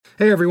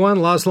Hey everyone,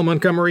 Laszlo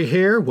Montgomery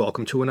here.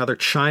 Welcome to another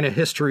China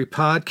History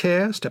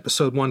Podcast,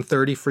 episode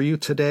 130 for you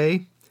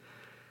today.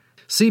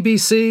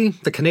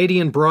 CBC, the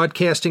Canadian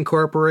Broadcasting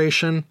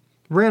Corporation,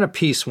 ran a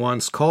piece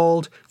once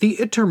called The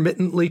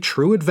Intermittently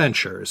True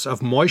Adventures of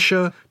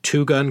Moishe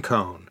Two-Gun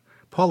Cohen.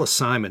 Paula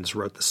Simons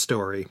wrote the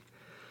story.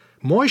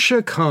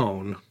 Moishe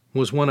Cohen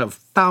was one of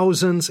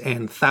thousands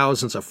and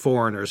thousands of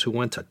foreigners who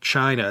went to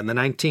China in the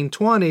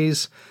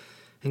 1920s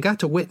and got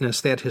to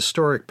witness that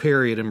historic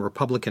period in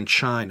Republican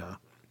China.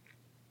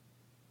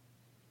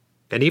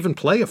 And even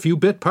play a few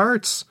bit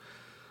parts.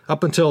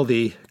 Up until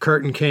the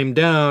curtain came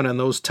down on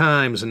those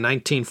times in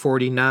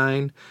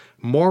 1949,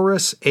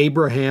 Morris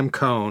Abraham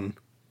Cohen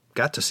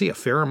got to see a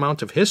fair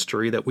amount of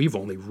history that we've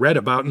only read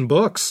about in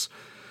books.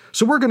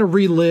 So we're going to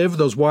relive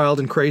those wild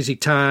and crazy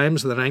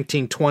times of the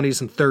 1920s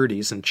and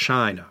 30s in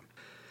China.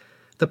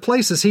 The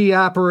places he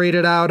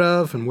operated out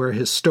of and where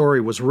his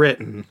story was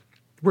written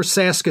were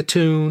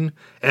Saskatoon,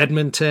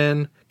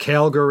 Edmonton,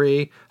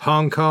 Calgary,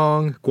 Hong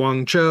Kong,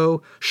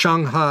 Guangzhou,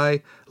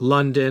 Shanghai,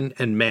 London,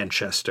 and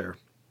Manchester.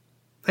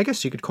 I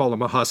guess you could call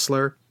him a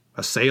hustler,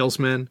 a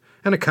salesman,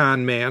 and a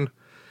con man.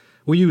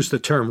 We use the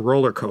term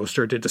roller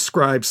coaster to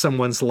describe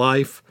someone's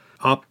life,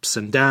 ups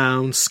and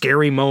downs,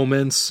 scary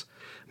moments.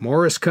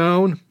 Morris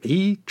Cohen,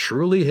 he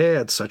truly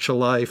had such a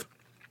life.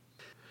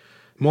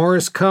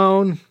 Morris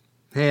Cohen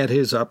had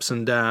his ups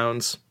and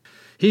downs.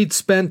 He'd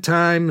spent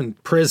time in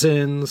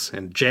prisons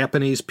and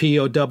Japanese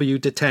POW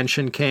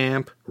detention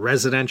camp,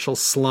 residential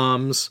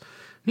slums.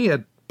 He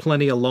had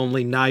plenty of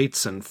lonely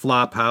nights and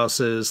flop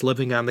houses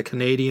living on the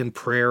Canadian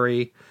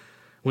prairie.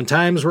 When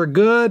times were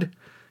good,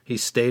 he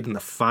stayed in the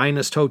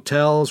finest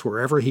hotels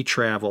wherever he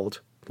traveled,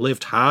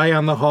 lived high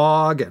on the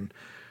hog, and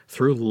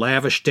threw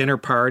lavish dinner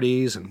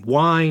parties and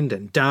wined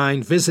and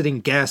dined visiting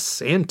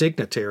guests and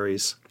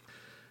dignitaries.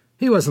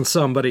 He wasn't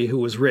somebody who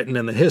was written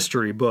in the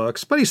history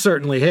books, but he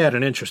certainly had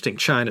an interesting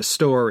China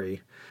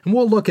story, and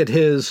we'll look at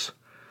his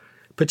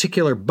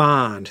particular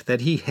bond that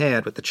he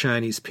had with the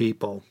Chinese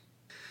people.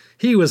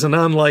 He was an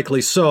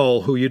unlikely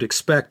soul who you'd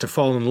expect to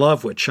fall in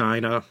love with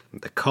China,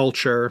 the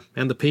culture,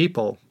 and the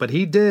people, but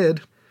he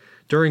did.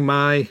 During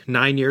my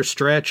 9-year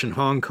stretch in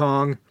Hong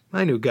Kong,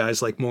 I knew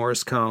guys like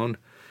Morris Cohen.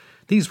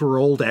 These were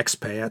old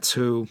expats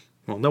who,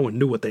 well, no one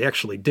knew what they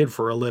actually did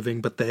for a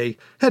living, but they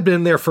had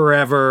been there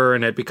forever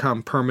and had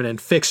become permanent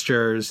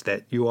fixtures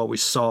that you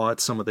always saw at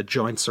some of the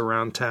joints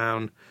around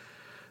town.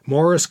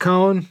 Morris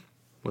Cohen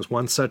was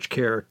one such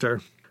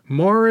character.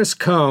 Morris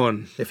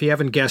Cohen, if you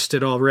haven't guessed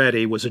it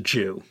already, was a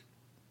Jew.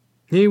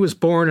 He was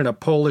born in a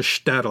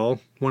Polish shtetl,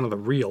 one of the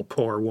real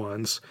poor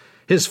ones.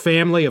 His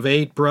family of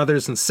 8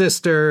 brothers and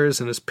sisters,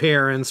 and his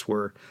parents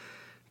were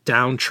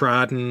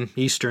downtrodden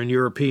Eastern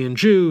European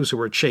Jews who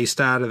were chased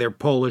out of their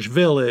Polish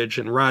village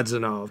in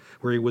Rodzynów,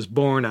 where he was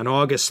born on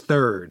August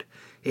 3rd,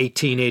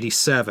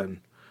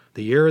 1887,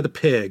 the year of the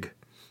pig.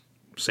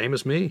 Same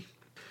as me.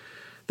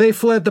 They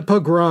fled the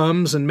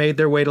pogroms and made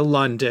their way to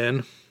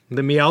London.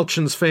 The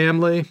Mialchins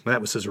family,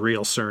 that was his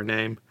real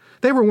surname,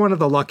 they were one of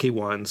the lucky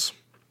ones.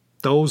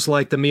 Those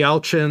like the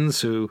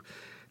Mialchins who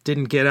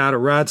didn't get out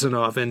of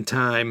Rodzynów in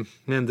time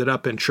ended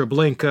up in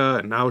Treblinka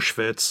and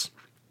Auschwitz.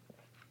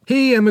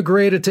 He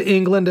emigrated to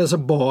England as a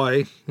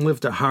boy,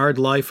 lived a hard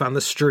life on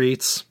the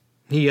streets.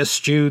 He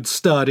eschewed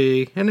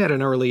study, and at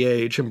an early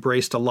age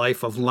embraced a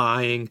life of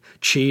lying,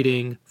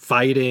 cheating,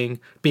 fighting,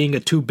 being a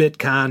two-bit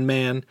con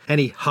man, and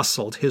he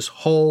hustled his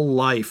whole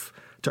life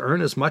to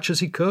earn as much as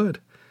he could.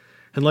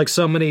 And like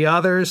so many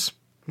others,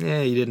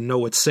 he didn't know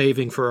what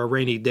saving for a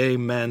rainy day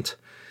meant.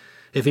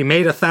 If he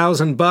made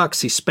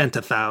 $1,000, he spent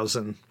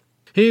 1,000.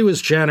 He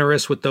was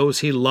generous with those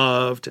he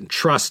loved and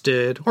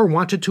trusted or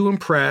wanted to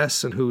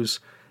impress and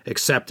whose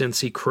acceptance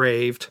he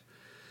craved.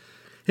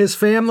 His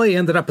family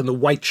ended up in the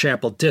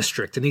Whitechapel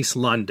district in East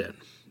London.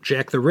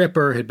 Jack the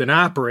Ripper had been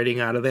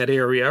operating out of that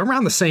area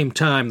around the same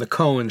time the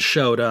Cohens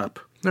showed up,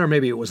 or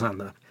maybe it was on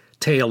the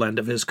tail end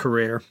of his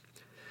career.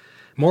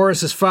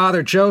 Morris's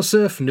father,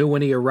 Joseph, knew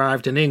when he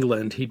arrived in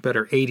England he'd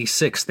better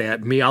 86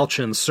 that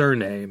Mialchin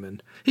surname,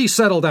 and he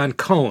settled on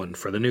Cohen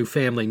for the new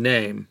family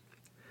name.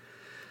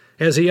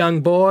 As a young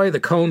boy, the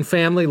Cohen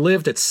family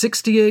lived at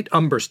 68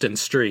 Umberston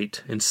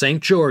Street in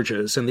St.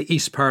 George's in the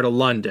east part of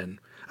London,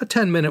 a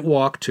 10-minute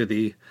walk to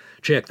the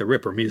Jack the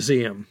Ripper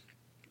Museum.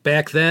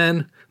 Back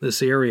then,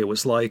 this area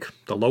was like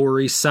the Lower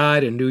East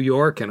Side in New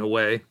York in a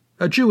way,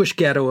 a Jewish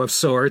ghetto of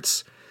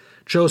sorts.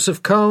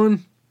 Joseph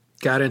Cohen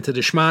got into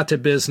the schmata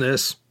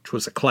business, which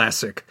was a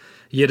classic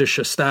Yiddish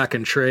stock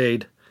and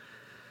trade.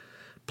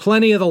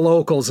 Plenty of the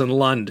locals in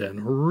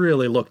London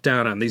really looked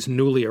down on these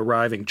newly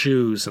arriving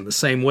Jews in the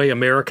same way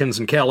Americans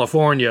in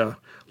California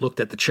looked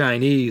at the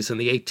Chinese in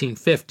the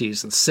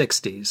 1850s and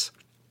 60s.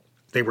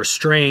 They were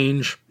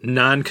strange,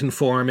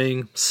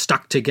 non-conforming,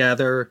 stuck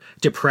together,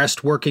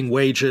 depressed working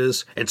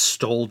wages, and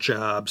stole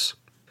jobs.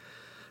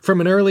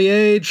 From an early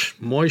age,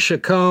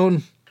 Moishe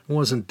Cohen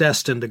wasn't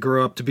destined to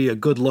grow up to be a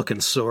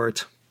good-looking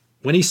sort.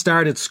 When he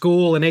started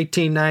school in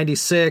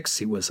 1896,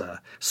 he was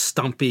a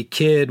stumpy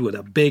kid with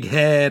a big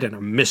head and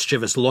a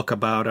mischievous look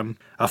about him,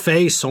 a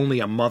face only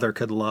a mother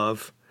could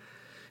love.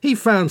 He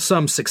found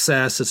some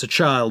success as a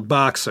child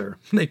boxer.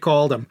 They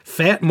called him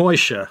Fat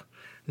Moishe.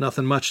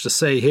 Nothing much to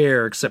say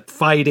here except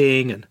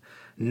fighting and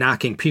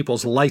knocking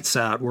people's lights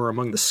out were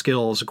among the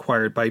skills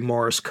acquired by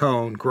Morris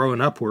Cohen growing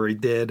up where he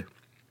did.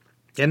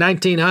 In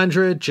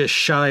 1900, just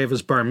shy of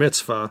his bar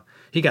mitzvah,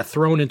 he got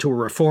thrown into a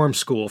reform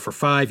school for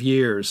 5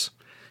 years.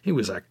 He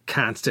was a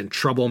constant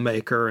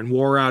troublemaker and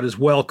wore out his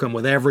welcome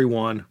with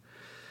everyone.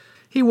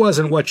 He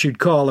wasn't what you'd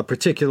call a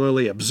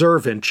particularly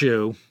observant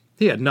Jew.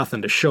 He had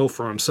nothing to show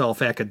for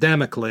himself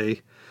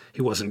academically.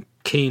 He wasn't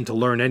keen to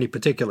learn any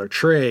particular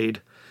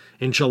trade.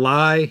 In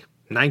July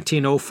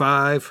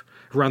 1905,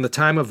 around the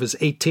time of his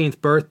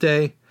 18th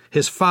birthday,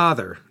 his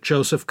father,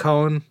 Joseph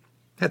Cohen,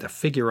 had to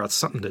figure out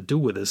something to do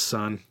with his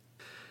son.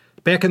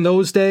 Back in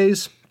those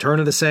days,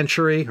 turn of the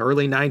century,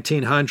 early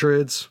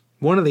 1900s,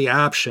 one of the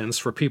options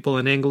for people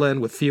in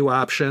England with few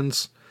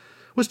options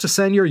was to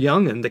send your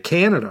young'un to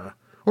Canada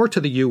or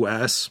to the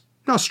U.S.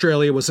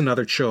 Australia was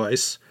another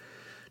choice.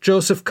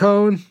 Joseph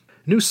Cohen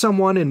knew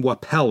someone in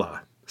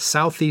Wapella,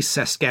 southeast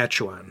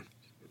Saskatchewan.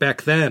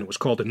 Back then, it was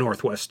called the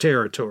Northwest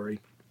Territory.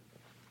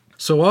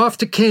 So off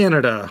to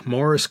Canada,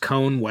 Morris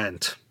Cohen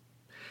went.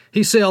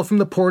 He sailed from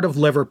the port of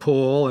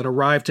Liverpool and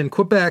arrived in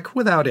Quebec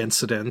without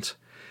incident.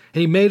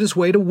 And he made his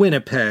way to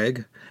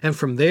Winnipeg, and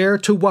from there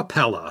to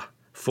Wapella,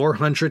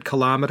 400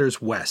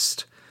 kilometers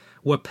west.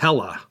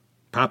 Wapella,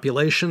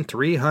 population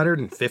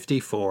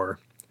 354.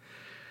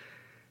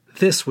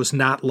 This was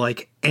not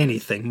like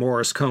anything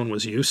Morris Cohen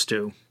was used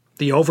to.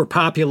 The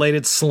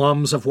overpopulated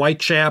slums of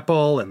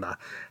Whitechapel and the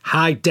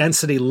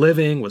high-density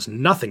living was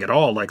nothing at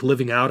all like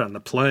living out on the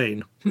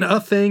plain.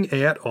 Nothing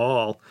at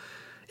all.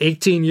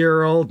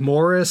 18-year-old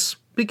Morris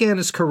began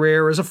his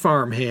career as a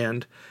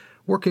farmhand,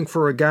 working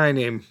for a guy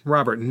named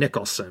Robert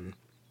Nicholson.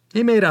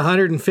 He made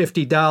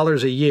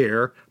 $150 a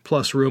year,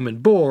 plus room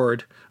and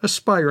board,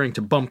 aspiring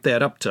to bump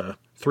that up to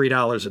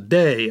 $3 a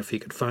day if he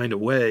could find a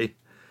way.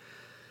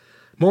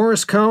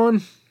 Morris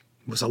Cohen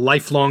was a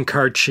lifelong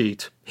card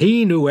cheat.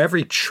 He knew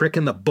every trick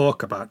in the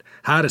book about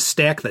how to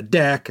stack the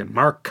deck and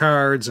mark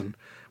cards and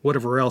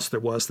whatever else there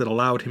was that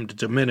allowed him to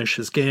diminish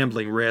his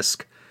gambling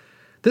risk.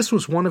 This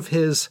was one of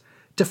his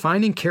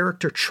defining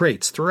character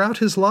traits throughout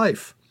his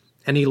life,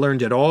 and he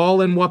learned it all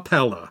in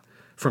Wapella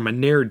from a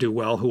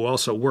ne'er-do-well who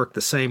also worked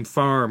the same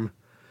farm.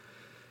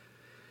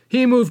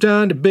 He moved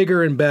on to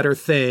bigger and better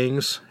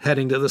things,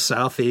 heading to the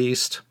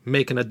southeast,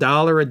 making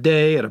 $1 a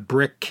day at a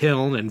brick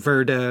kiln in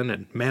Verdun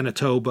and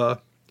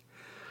Manitoba.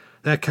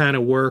 That kind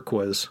of work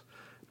was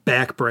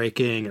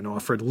backbreaking and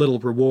offered little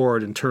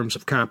reward in terms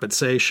of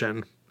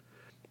compensation.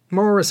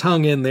 Morris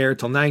hung in there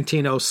till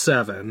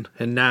 1907,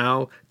 and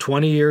now,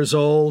 20 years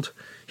old,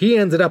 he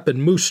ended up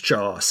in Moose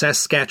Jaw,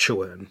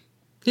 Saskatchewan.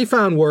 He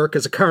found work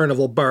as a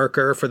carnival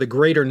barker for the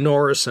Greater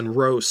Norris and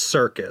Rose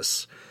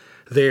Circus.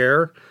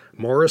 There,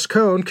 Morris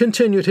Cohen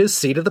continued his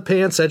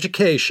seat-of-the-pants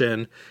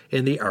education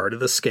in the art of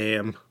the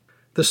scam.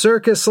 The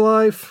circus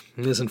life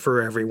isn't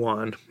for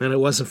everyone, and it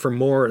wasn't for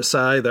Morris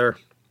either.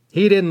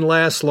 He didn't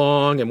last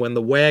long, and when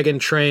the wagon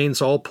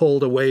trains all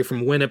pulled away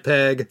from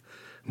Winnipeg,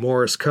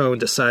 Morris Cohen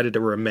decided to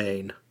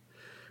remain.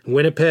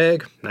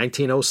 Winnipeg,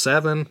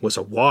 1907, was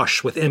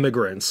awash with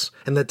immigrants,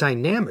 and the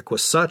dynamic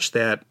was such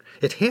that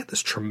it had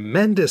this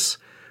tremendous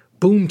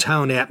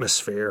boomtown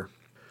atmosphere.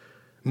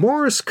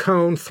 Morris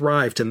Cohen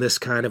thrived in this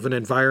kind of an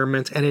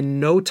environment and in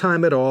no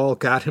time at all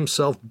got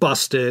himself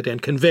busted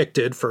and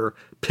convicted for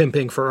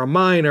pimping for a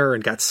minor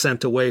and got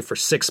sent away for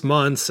 6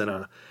 months in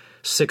a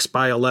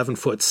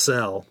 6-by-11-foot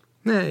cell.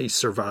 He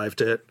survived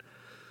it.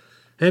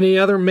 Any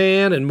other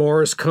man in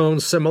Morris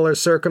Cohen's similar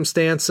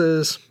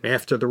circumstances,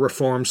 after the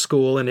reform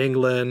school in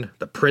England,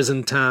 the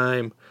prison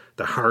time,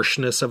 the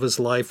harshness of his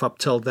life up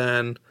till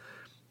then,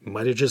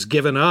 might have just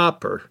given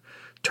up or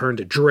turned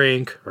to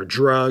drink or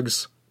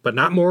drugs. But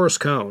not Morris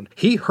Cohen.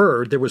 He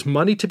heard there was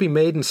money to be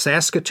made in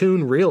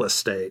Saskatoon real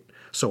estate,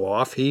 so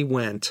off he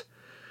went.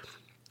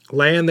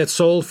 Land that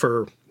sold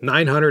for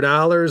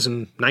 $900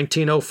 in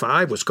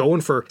 1905 was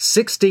going for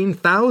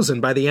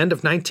 $16,000 by the end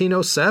of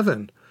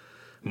 1907.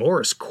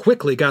 Morris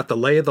quickly got the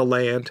lay of the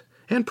land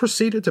and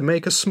proceeded to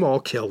make a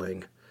small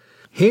killing.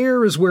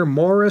 Here is where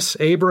Morris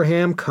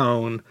Abraham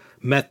Cohen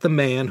met the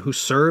man who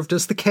served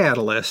as the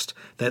catalyst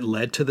that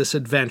led to this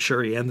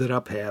adventure he ended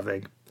up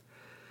having.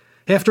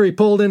 After he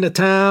pulled into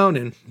town,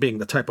 and being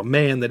the type of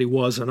man that he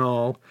was and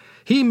all,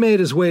 he made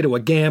his way to a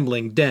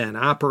gambling den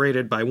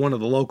operated by one of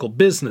the local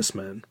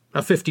businessmen,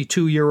 a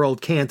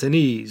 52-year-old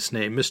Cantonese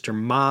named Mr.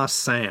 Ma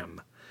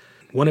Sam.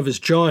 One of his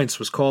joints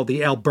was called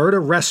the Alberta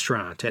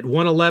Restaurant at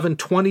 111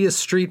 20th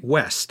Street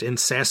West in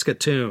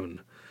Saskatoon.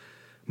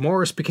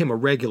 Morris became a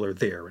regular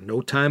there in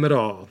no time at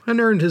all,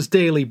 and earned his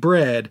daily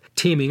bread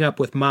teaming up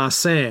with Ma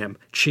Sam,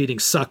 cheating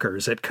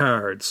suckers at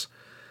cards.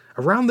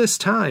 Around this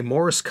time,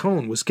 Morris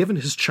Cohen was given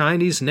his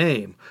Chinese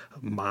name,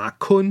 Ma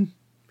Kun.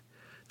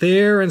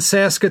 There in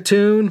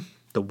Saskatoon,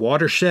 the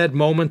watershed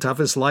moment of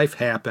his life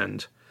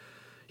happened.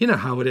 You know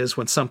how it is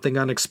when something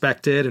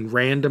unexpected and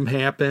random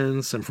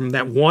happens, and from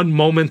that one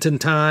moment in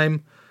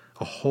time,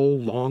 a whole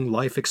long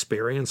life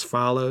experience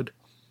followed?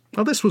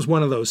 Well, this was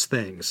one of those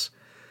things.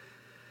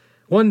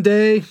 One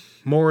day,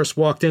 Morris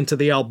walked into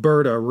the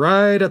Alberta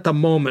right at the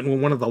moment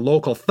when one of the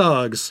local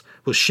thugs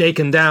was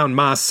shaking down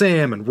Ma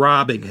Sam and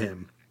robbing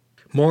him.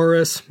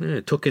 Morris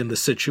took in the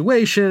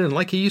situation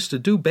like he used to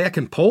do back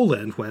in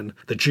Poland when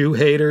the Jew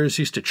haters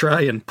used to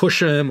try and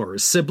push him or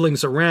his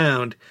siblings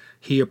around.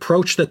 He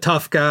approached the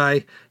tough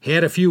guy,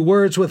 had a few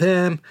words with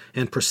him,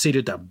 and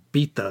proceeded to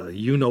beat the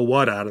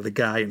you-know-what out of the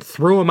guy and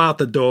threw him out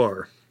the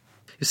door.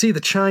 You see, the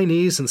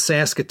Chinese in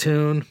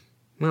Saskatoon,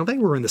 well, they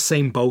were in the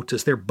same boat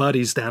as their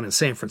buddies down in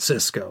San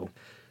Francisco.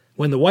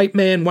 When the white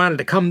man wanted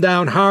to come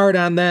down hard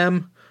on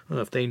them,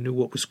 if they knew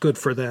what was good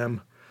for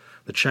them,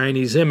 the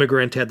Chinese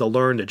immigrant had to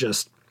learn to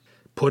just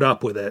put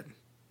up with it.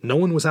 No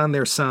one was on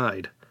their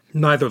side,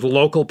 neither the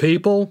local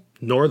people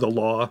nor the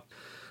law.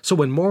 So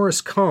when Morris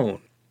Cohen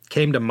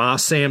came to Ma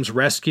Sam's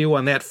rescue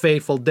on that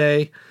fateful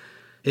day,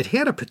 it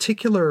had a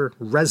particular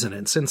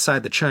resonance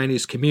inside the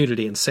Chinese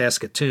community in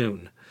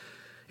Saskatoon.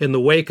 In the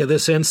wake of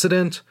this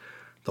incident,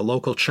 the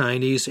local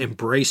Chinese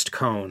embraced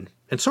Cohen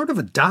and sort of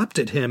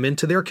adopted him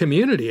into their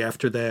community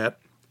after that.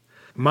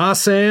 Ma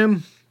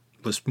Sam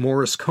was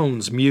Morris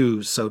Cohen's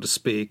muse, so to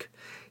speak.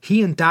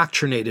 He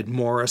indoctrinated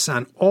Morris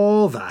on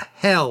all the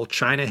hell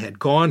China had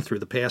gone through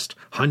the past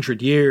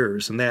 100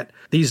 years, and that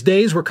these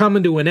days were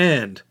coming to an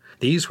end.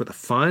 These were the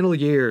final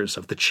years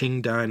of the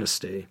Qing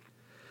dynasty.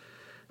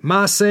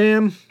 Ma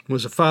Sam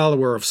was a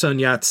follower of Sun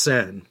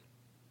Yat-sen.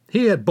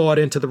 He had bought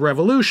into the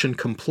revolution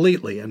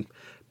completely and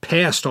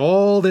passed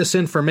all this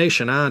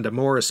information on to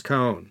Morris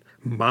Cohen.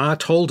 Ma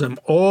told him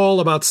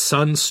all about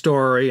Sun's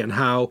story and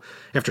how,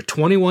 after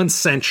 21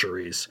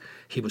 centuries,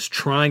 he was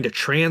trying to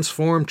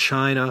transform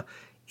China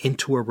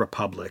into a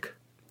republic.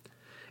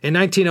 In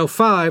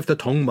 1905, the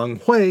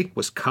Tongmenghui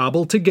was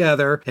cobbled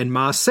together, and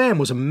Ma Sam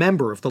was a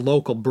member of the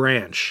local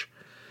branch.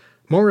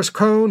 Morris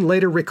Cohen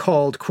later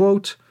recalled,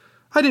 quote,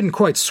 "I didn't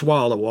quite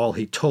swallow all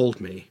he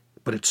told me,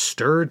 but it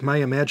stirred my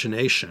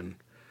imagination.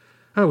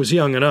 I was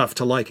young enough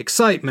to like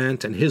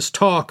excitement, and his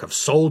talk of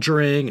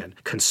soldiering and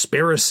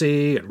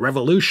conspiracy and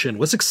revolution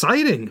was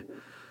exciting.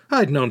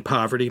 I'd known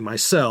poverty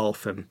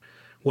myself and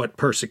what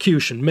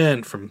persecution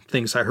meant from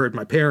things I heard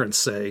my parents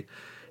say,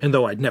 and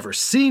though I'd never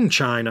seen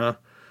China,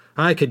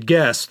 I could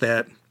guess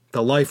that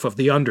the life of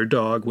the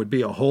underdog would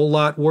be a whole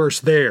lot worse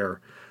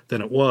there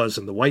than it was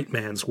in the white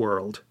man's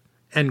world."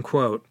 End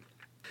quote.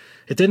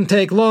 It didn't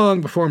take long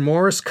before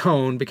Morris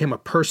Cohen became a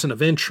person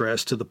of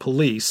interest to the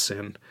police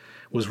and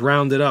was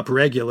rounded up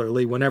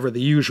regularly whenever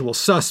the usual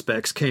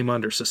suspects came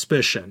under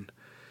suspicion.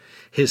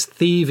 His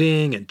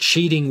thieving and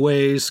cheating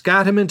ways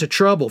got him into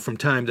trouble from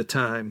time to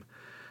time.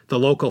 The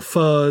local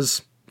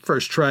fuzz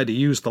first tried to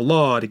use the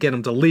law to get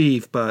him to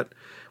leave, but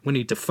when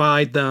he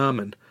defied them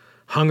and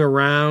hung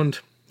around,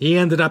 he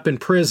ended up in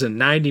prison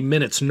 90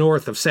 minutes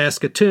north of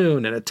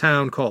Saskatoon in a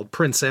town called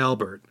Prince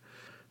Albert.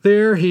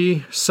 There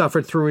he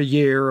suffered through a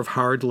year of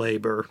hard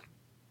labor.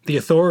 The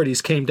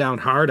authorities came down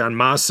hard on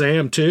Ma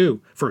Sam,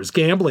 too, for his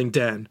gambling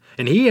den,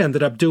 and he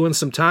ended up doing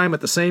some time at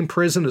the same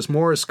prison as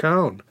Morris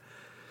Cohen.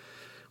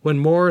 When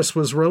Morris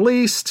was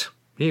released,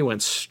 he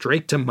went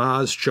straight to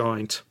Ma's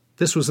joint.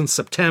 This was in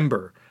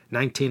September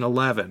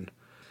 1911.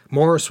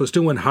 Morris was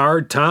doing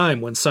hard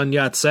time when Sun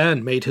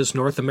Yat-sen made his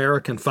North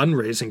American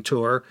fundraising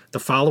tour. The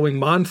following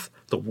month,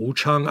 the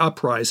Wuchang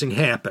Uprising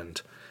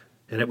happened,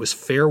 and it was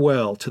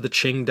farewell to the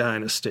Qing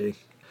dynasty.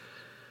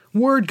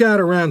 Word got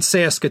around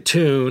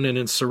Saskatoon and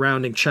in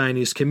surrounding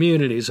Chinese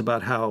communities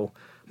about how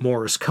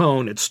Morris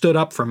Cohen had stood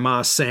up for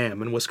Ma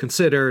Sam and was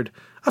considered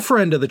a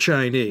friend of the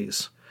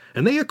Chinese,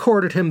 and they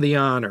accorded him the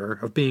honor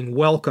of being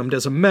welcomed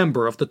as a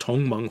member of the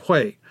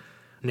Tongmenghui.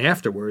 And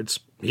afterwards,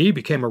 he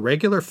became a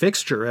regular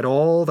fixture at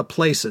all the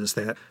places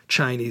that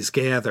Chinese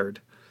gathered.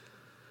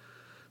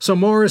 So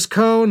Morris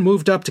Cohen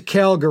moved up to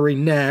Calgary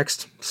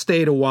next,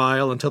 stayed a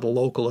while until the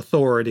local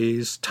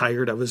authorities,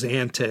 tired of his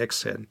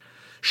antics, and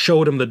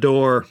showed him the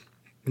door.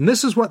 And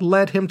this is what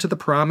led him to the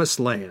promised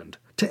land,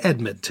 to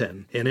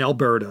Edmonton in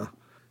Alberta.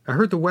 I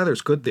heard the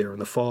weather's good there in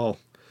the fall.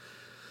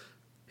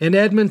 In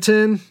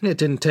Edmonton, it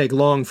didn't take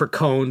long for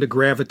Cohen to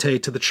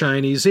gravitate to the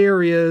Chinese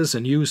areas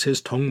and use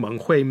his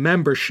Tongmenghui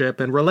membership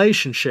and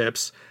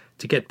relationships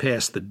to get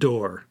past the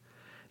door.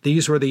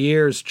 These were the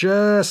years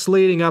just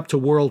leading up to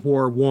World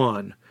War I,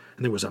 and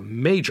there was a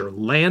major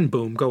land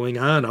boom going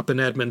on up in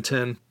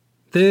Edmonton.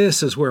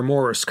 This is where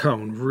Morris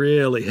Cohen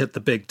really hit the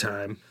big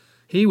time.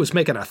 He was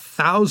making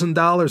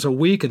 $1,000 a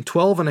week and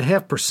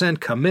 12.5%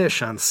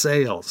 commish on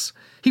sales.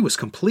 He was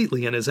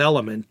completely in his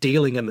element,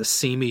 dealing in the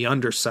seamy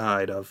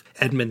underside of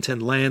Edmonton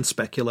land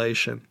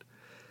speculation.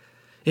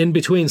 In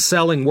between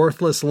selling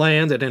worthless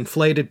land at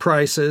inflated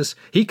prices,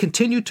 he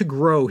continued to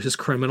grow his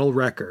criminal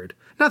record.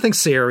 Nothing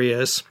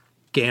serious,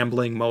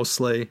 gambling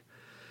mostly.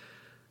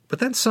 But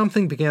then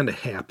something began to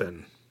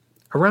happen.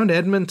 Around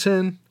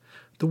Edmonton,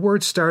 the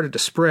word started to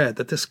spread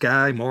that this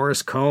guy,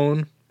 Morris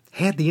Cohen,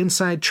 had the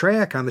inside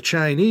track on the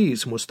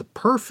Chinese and was the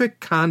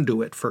perfect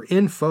conduit for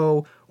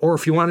info, or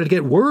if you wanted to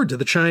get word to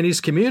the Chinese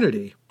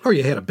community, or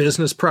you had a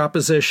business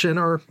proposition,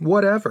 or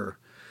whatever.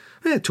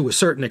 To a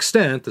certain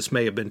extent, this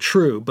may have been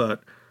true,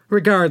 but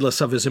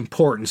Regardless of his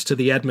importance to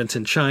the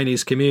Edmonton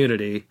Chinese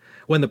community,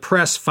 when the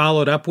press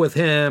followed up with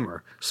him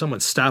or someone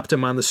stopped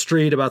him on the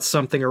street about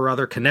something or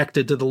other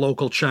connected to the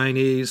local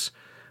Chinese,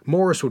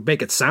 Morris would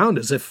make it sound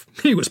as if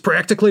he was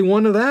practically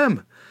one of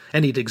them,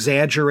 and he'd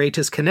exaggerate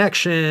his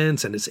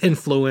connections and his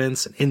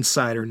influence and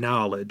insider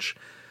knowledge.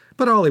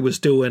 But all he was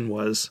doing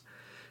was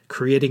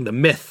creating the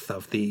myth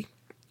of the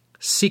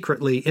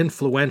secretly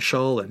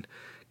influential and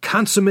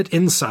consummate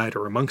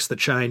insider amongst the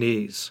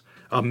Chinese,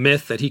 a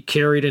myth that he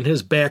carried in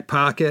his back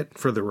pocket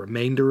for the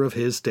remainder of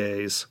his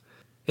days.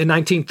 In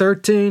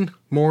 1913,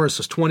 Morris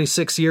was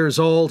 26 years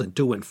old and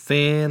doing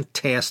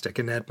fantastic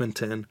in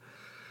Edmonton.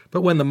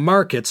 But when the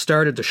market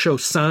started to show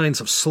signs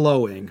of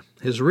slowing,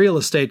 his real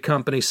estate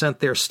company sent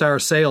their star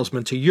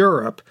salesman to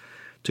Europe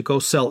to go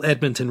sell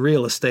Edmonton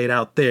real estate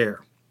out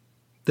there.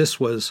 This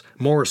was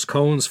Morris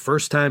Cohen's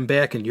first time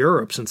back in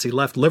Europe since he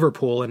left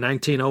Liverpool in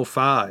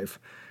 1905,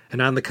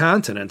 and on the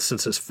continent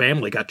since his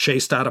family got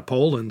chased out of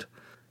Poland.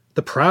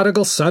 The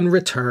prodigal son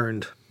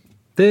returned.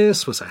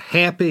 This was a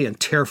happy and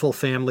tearful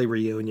family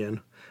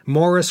reunion.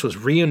 Morris was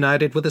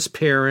reunited with his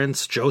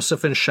parents,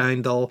 Joseph and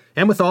Scheindel,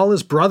 and with all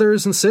his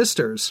brothers and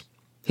sisters.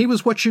 He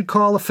was what you'd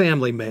call a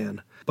family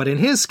man, but in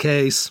his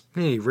case,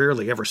 he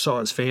rarely ever saw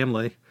his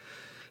family.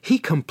 He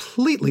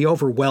completely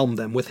overwhelmed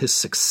them with his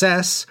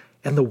success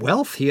and the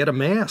wealth he had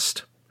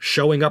amassed,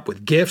 showing up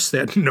with gifts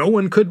that no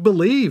one could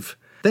believe.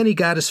 Then he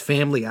got his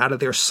family out of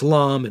their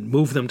slum and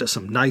moved them to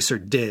some nicer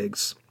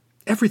digs.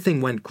 Everything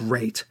went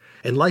great,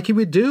 and like he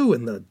would do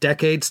in the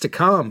decades to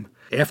come,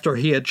 after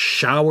he had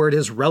showered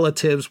his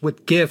relatives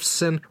with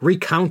gifts and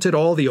recounted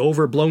all the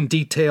overblown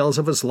details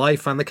of his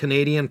life on the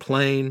Canadian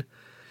plain,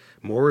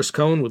 Morris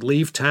Cohen would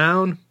leave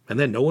town, and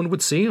then no one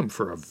would see him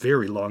for a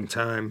very long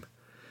time.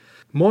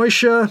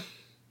 Moishe,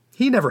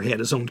 he never had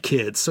his own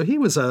kids, so he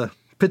was a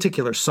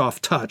particular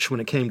soft touch when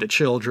it came to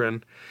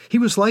children. He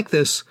was like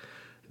this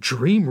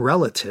dream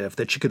relative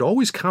that you could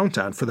always count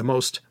on for the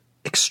most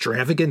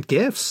extravagant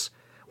gifts.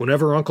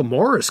 Whenever Uncle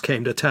Morris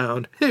came to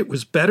town, it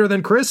was better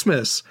than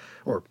Christmas,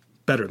 or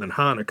better than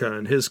Hanukkah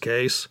in his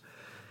case.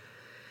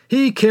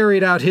 He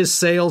carried out his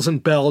sales in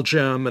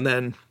Belgium and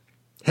then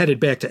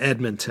headed back to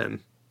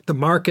Edmonton. The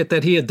market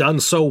that he had done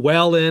so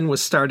well in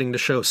was starting to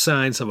show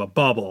signs of a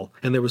bubble,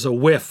 and there was a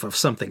whiff of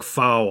something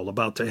foul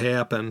about to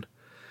happen.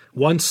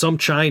 Once some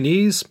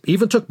Chinese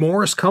even took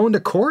Morris Cohen to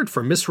court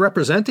for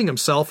misrepresenting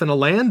himself in a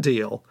land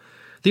deal.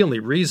 The only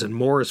reason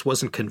Morris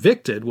wasn't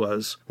convicted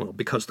was,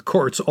 because the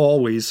courts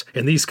always,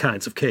 in these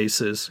kinds of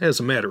cases, as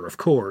a matter of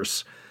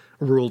course,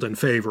 ruled in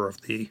favor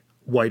of the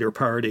whiter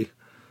party.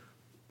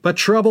 But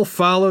trouble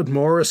followed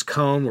Morris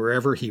Cohen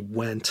wherever he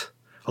went.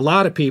 A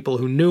lot of people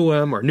who knew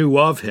him or knew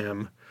of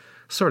him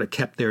sort of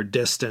kept their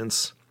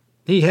distance.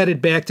 He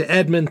headed back to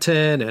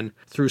Edmonton and,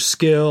 through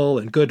skill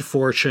and good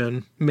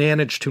fortune,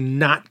 managed to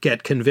not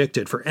get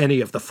convicted for any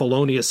of the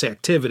felonious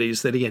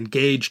activities that he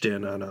engaged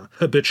in on a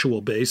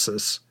habitual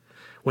basis.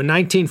 When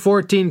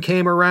 1914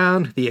 came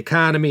around, the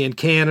economy in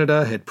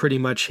Canada had pretty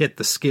much hit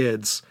the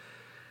skids.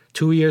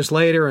 2 years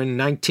later, in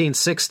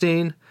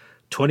 1916,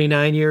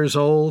 29 years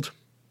old,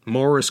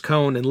 Morris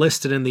Cohen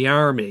enlisted in the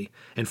Army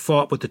and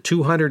fought with the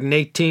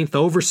 218th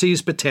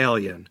Overseas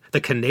Battalion, the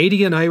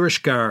Canadian Irish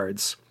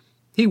Guards.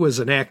 He was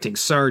an acting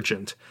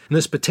sergeant, and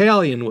this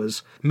battalion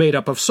was made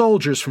up of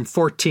soldiers from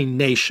 14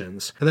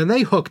 nations, and then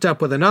they hooked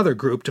up with another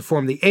group to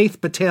form the 8th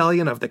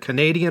Battalion of the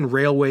Canadian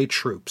Railway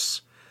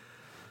Troops.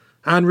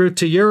 En route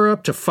to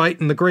Europe to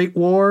fight in the Great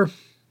War,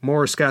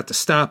 Morris got to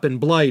stop in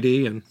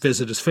Blighty and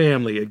visit his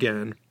family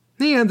again.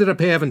 He ended up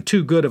having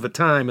too good of a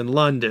time in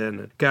London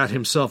and got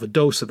himself a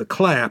dose of the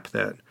clap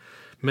that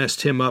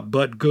messed him up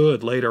but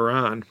good later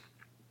on.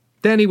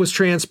 Then he was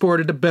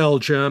transported to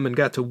Belgium and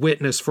got to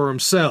witness for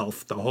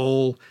himself the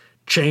whole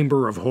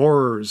chamber of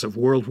horrors of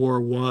World War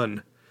I.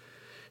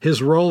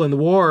 His role in the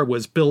war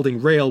was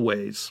building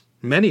railways.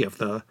 Many of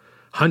the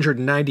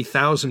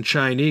 190,000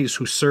 Chinese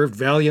who served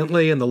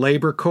valiantly in the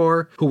Labor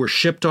Corps, who were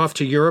shipped off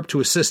to Europe to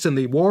assist in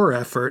the war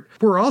effort,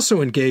 were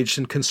also engaged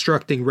in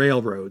constructing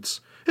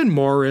railroads, and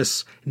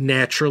Morris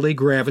naturally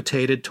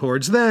gravitated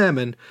towards them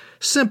and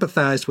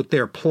sympathized with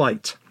their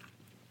plight.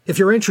 If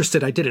you're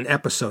interested, I did an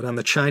episode on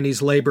the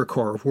Chinese Labor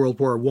Corps of World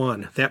War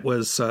I. That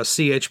was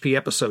CHP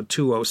episode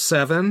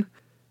 207.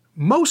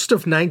 Most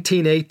of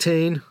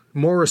 1918,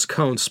 Morris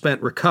Cohen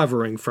spent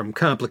recovering from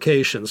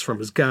complications from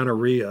his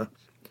gonorrhea.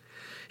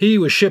 He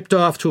was shipped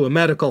off to a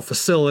medical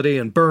facility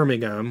in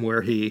Birmingham,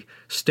 where he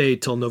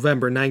stayed till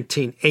November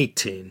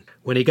 1918.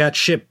 When he got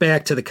shipped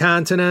back to the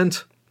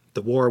continent,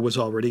 the war was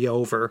already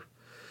over.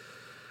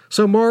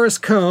 So Morris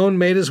Cohen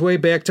made his way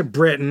back to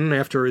Britain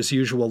after his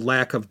usual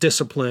lack of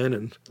discipline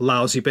and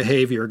lousy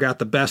behavior got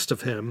the best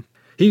of him.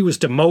 He was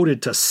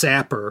demoted to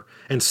sapper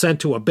and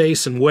sent to a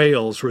base in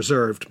Wales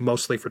reserved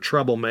mostly for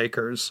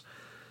troublemakers.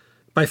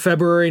 By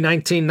February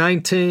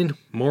 1919,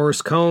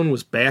 Morris Cohen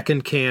was back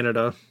in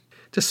Canada.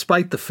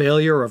 Despite the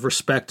failure of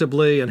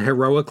respectably and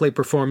heroically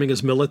performing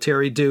his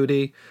military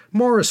duty,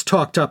 Morris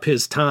talked up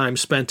his time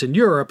spent in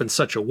Europe in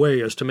such a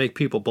way as to make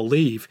people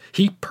believe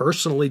he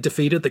personally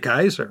defeated the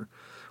Kaiser.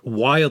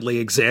 wildly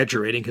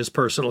exaggerating his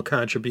personal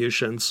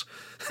contributions.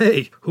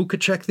 Hey, who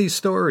could check these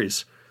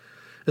stories?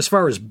 As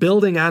far as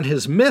building on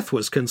his myth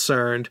was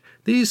concerned,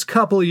 these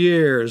couple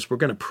years were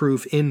going to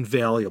prove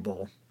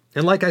invaluable.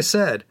 And like I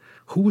said,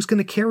 who was going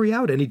to carry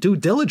out any due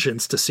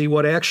diligence to see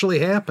what actually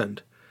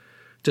happened?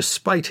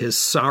 Despite his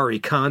sorry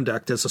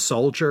conduct as a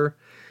soldier,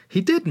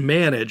 he did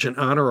manage an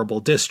honorable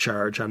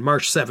discharge on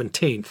March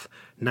 17th,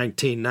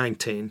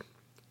 1919.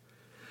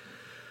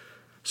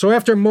 So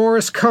after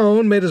Morris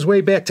Cohen made his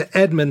way back to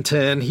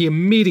Edmonton, he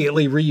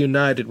immediately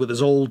reunited with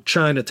his old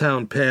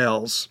Chinatown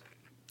pals.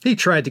 He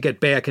tried to get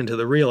back into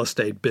the real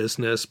estate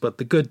business, but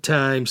the good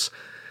times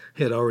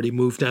had already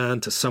moved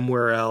on to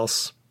somewhere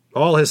else.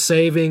 All his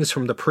savings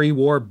from the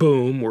pre-war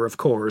boom were, of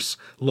course,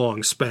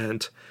 long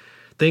spent.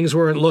 Things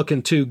weren't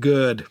looking too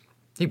good.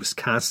 He was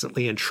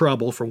constantly in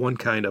trouble for one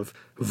kind of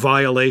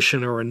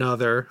violation or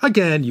another,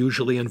 again,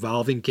 usually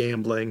involving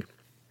gambling.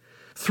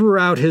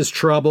 Throughout his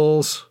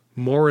troubles,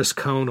 Morris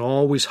Cohen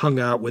always hung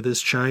out with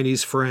his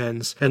Chinese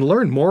friends and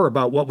learned more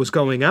about what was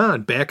going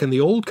on back in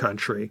the old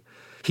country.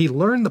 He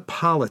learned the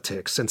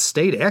politics and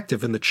stayed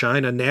active in the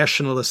China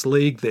Nationalist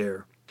League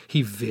there.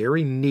 He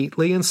very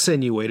neatly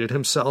insinuated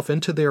himself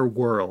into their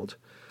world.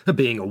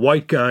 Being a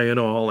white guy and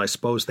all, I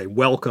suppose they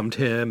welcomed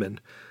him and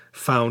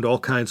found all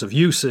kinds of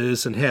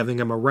uses in having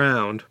him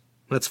around.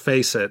 Let's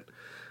face it,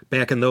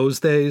 back in those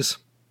days,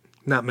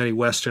 not many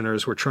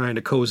Westerners were trying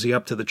to cozy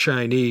up to the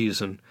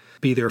Chinese and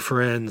be their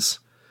friends.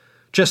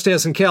 Just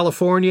as in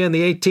California in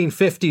the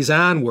 1850s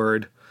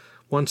onward,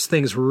 once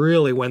things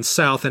really went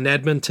south in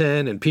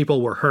Edmonton and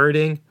people were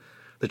hurting,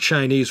 the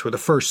Chinese were the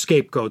first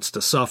scapegoats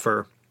to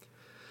suffer.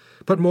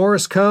 But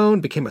Morris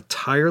Cohen became a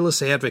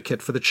tireless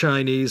advocate for the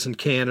Chinese in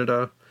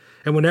Canada,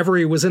 and whenever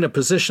he was in a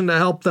position to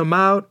help them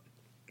out,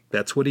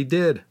 that's what he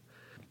did.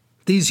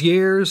 These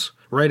years,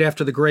 right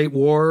after the Great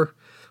War,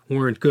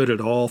 weren't good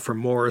at all for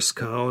Morris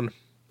Cohen.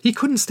 He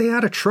couldn't stay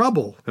out of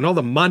trouble, and all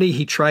the money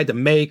he tried to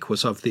make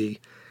was of the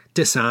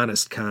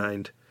dishonest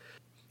kind.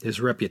 His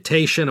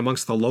reputation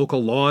amongst the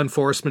local law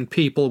enforcement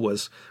people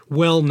was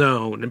well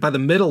known, and by the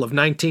middle of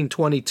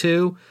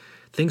 1922,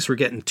 things were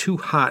getting too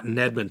hot in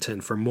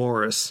Edmonton for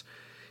Morris.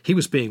 He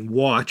was being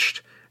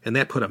watched, and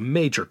that put a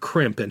major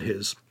crimp in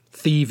his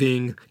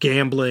thieving,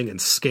 gambling, and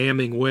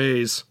scamming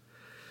ways.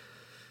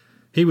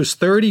 He was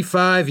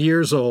 35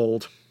 years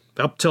old.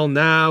 Up till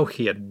now,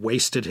 he had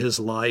wasted his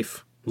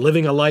life,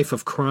 living a life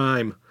of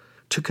crime.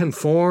 To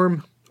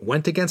conform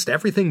went against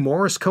everything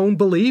Morris Cohen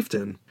believed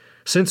in.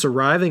 Since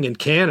arriving in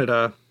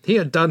Canada, he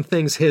had done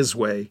things his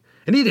way,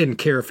 and he didn't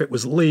care if it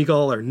was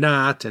legal or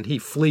not, and he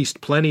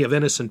fleeced plenty of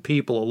innocent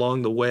people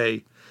along the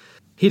way.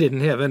 He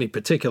didn't have any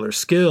particular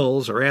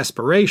skills or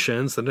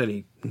aspirations that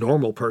any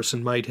normal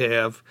person might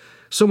have.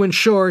 So in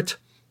short,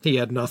 he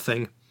had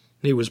nothing.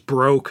 He was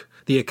broke.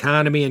 The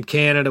economy in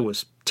Canada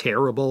was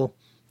terrible.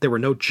 There were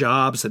no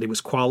jobs that he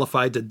was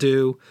qualified to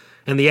do,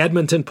 and the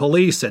Edmonton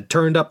police had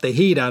turned up the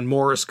heat on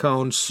Morris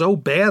Cohen so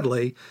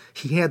badly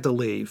he had to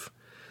leave.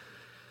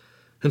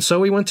 And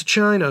so he went to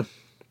China.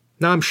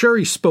 Now, I'm sure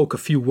he spoke a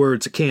few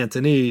words of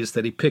Cantonese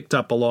that he picked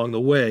up along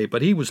the way,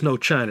 but he was no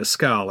China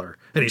scholar,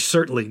 and he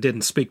certainly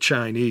didn't speak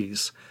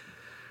Chinese.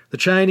 The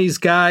Chinese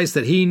guys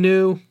that he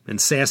knew in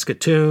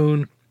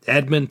Saskatoon,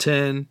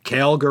 Edmonton,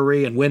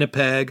 Calgary, and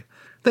Winnipeg,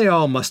 they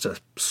all must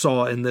have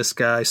saw in this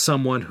guy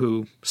someone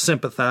who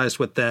sympathized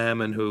with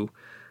them and who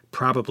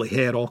probably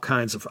had all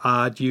kinds of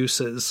odd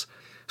uses.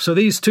 So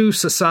these two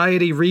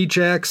society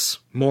rejects,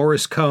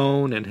 Morris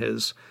Cohen and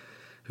his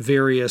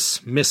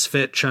various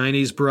misfit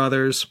Chinese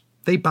brothers,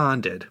 they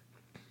bonded.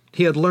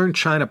 He had learned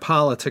China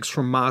politics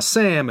from Ma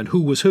Sam and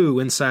who was who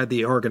inside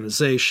the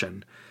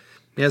organization.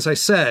 As I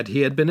said,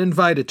 he had been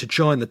invited to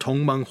join the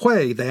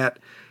Tongmenghui that,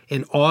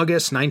 in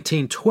August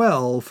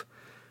 1912,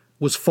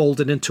 was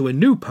folded into a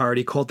new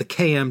party called the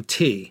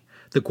KMT,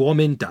 the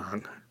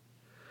Kuomintang.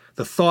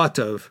 The thought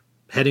of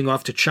heading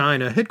off to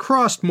China had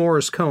crossed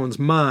Morris Cohen's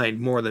mind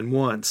more than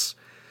once.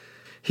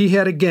 He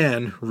had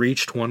again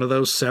reached one of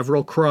those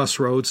several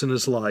crossroads in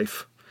his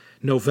life.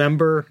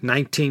 November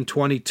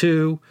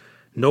 1922,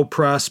 no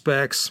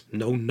prospects,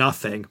 no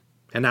nothing.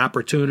 An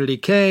opportunity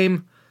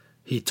came,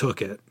 he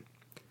took it.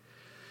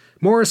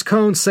 Morris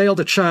Cohen sailed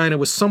to China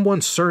with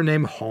someone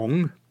surnamed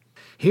Hong.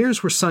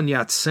 Here's where Sun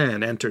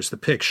Yat-sen enters the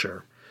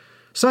picture.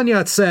 Sun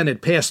Yat-sen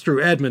had passed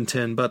through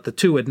Edmonton, but the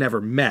two had never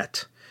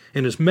met.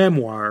 In his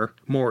memoir,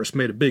 Morris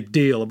made a big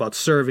deal about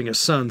serving his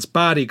son's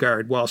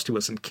bodyguard whilst he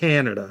was in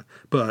Canada,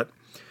 but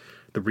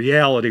the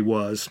reality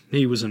was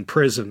he was in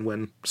prison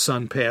when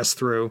Sun passed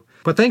through.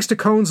 But thanks to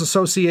Cohen's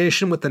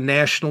association with the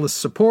nationalist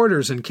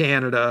supporters in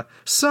Canada,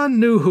 Sun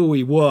knew who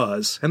he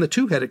was, and the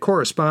two had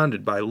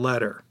corresponded by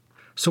letter.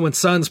 So when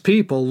Sun's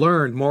people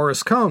learned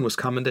Morris Cohen was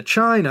coming to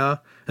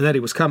China, and that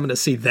he was coming to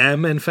see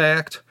them, in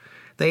fact,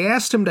 they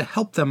asked him to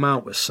help them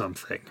out with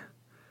something.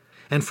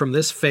 And from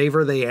this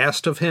favor they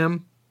asked of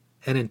him,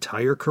 an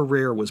entire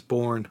career was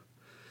born.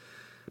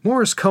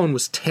 Morris Cohen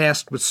was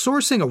tasked with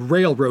sourcing a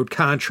railroad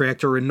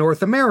contractor in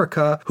North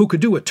America who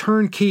could do a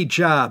turnkey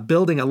job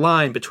building a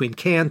line between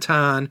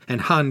Canton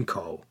and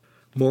Hankou.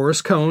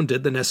 Morris Cohen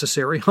did the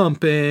necessary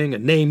humping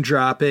and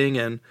name-dropping,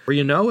 and before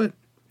you know it,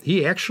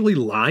 he actually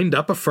lined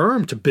up a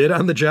firm to bid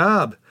on the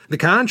job. The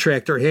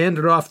contractor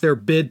handed off their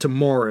bid to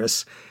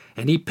Morris,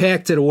 and he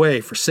packed it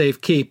away for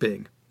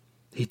safekeeping.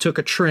 He took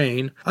a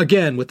train,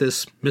 again with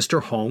this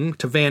Mr. Hong,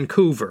 to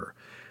Vancouver,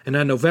 and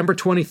on November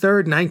 23,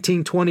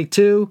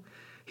 1922,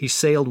 he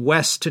sailed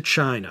west to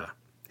China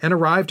and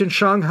arrived in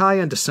Shanghai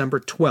on December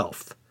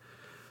 12th.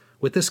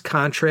 With this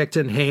contract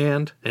in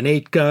hand and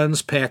 8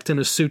 guns packed in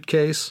a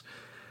suitcase,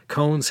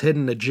 Cohen's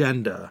hidden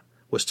agenda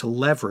was to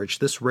leverage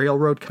this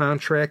railroad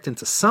contract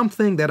into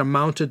something that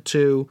amounted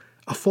to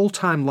a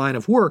full-time line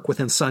of work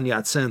within Sun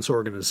Yat-sen's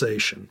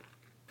organization.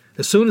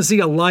 As soon as he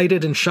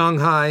alighted in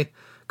Shanghai,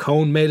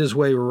 Cohen made his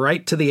way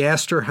right to the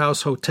Astor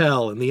House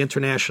Hotel in the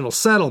International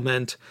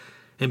Settlement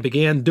and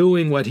began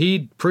doing what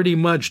he'd pretty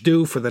much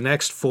do for the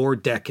next 4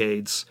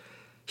 decades.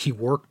 He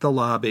worked the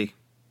lobby.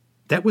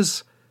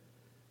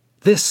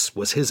 This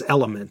was his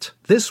element.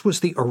 This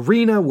was the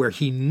arena where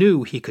he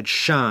knew he could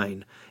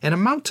shine and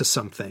amount to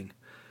something.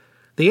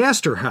 The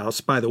Astor House,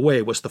 by the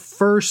way, was the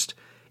first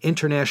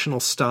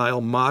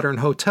international-style modern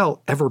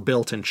hotel ever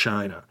built in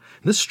China.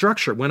 This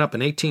structure went up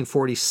in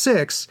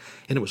 1846,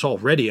 and it was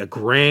already a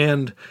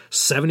grand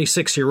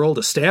 76-year-old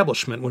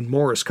establishment when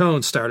Morris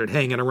Cohen started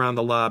hanging around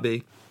the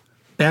lobby.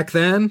 Back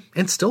then,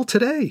 and still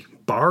today,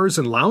 bars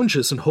and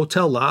lounges and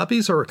hotel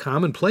lobbies are a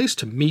common place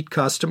to meet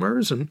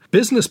customers and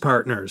business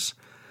partners.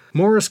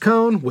 Morris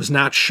Cohen was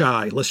not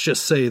shy, let's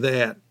just say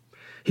that.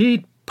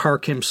 He'd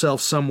park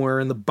himself somewhere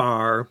in the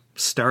bar,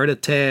 start a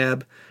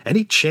tab, and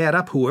he'd chat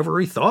up whoever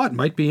he thought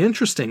might be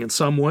interesting in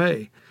some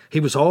way. He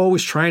was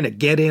always trying to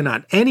get in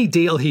on any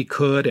deal he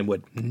could and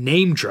would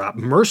name-drop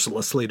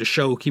mercilessly to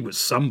show he was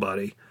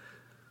somebody.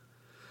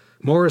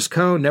 Morris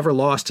Cohen never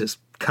lost his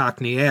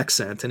Cockney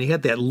accent, and he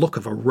had that look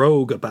of a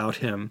rogue about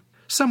him.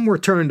 Some were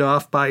turned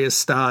off by his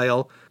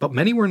style, but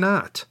many were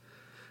not.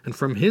 And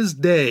from his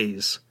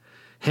days,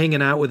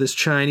 hanging out with his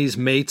Chinese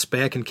mates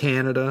back in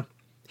Canada,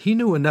 he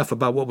knew enough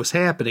about what was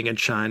happening in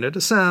China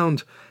to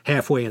sound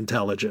halfway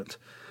intelligent.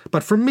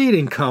 But from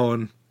meeting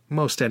Cohen,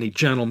 most any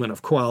gentleman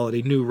of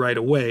quality knew right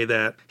away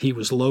that he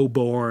was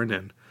low-born,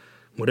 and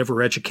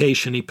whatever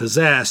education he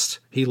possessed,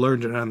 he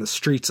learned it on the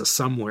streets of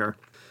somewhere.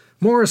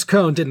 Morris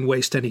Cohen didn't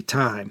waste any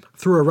time.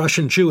 Through a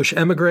Russian Jewish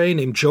emigre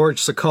named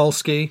George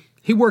Sokolsky,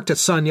 he worked at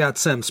Sun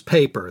Yat-sen's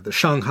paper, the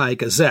Shanghai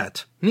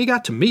Gazette, and he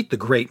got to meet the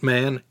great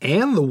man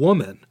and the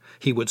woman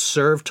he would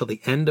serve till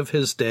the end of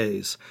his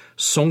days,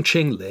 Song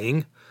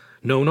Qing-ling,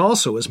 known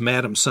also as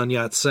Madame Sun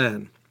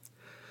Yat-sen.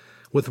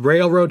 With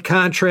railroad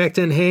contract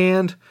in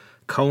hand,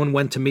 Cohen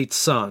went to meet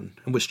Sun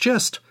and was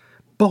just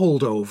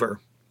bowled over.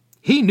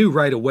 He knew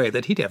right away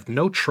that he'd have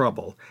no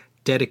trouble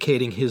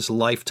dedicating his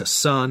life to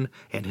Sun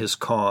and his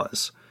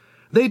cause.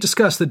 They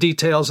discussed the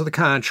details of the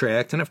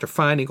contract, and after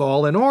finding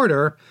all in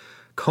order,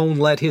 Cohen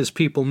let his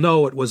people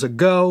know it was a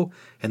go,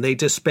 and they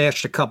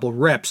dispatched a couple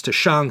reps to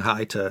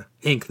Shanghai to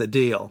ink the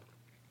deal.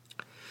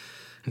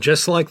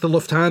 Just like the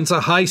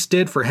Lufthansa heist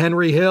did for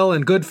Henry Hill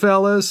and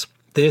Goodfellas,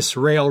 this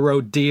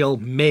railroad deal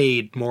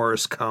made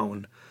Morris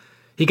Cohen.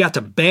 He got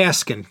to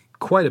bask in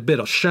quite a bit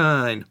of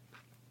shine.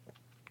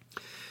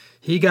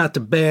 And he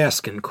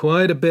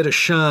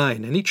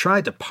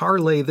tried to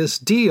parlay this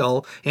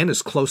deal and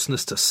his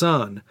closeness to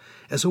Sun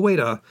as a way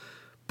to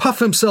puff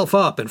himself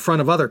up in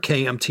front of other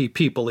KMT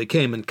people he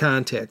came in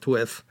contact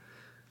with.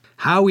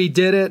 How he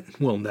did it,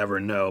 we'll never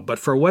know, but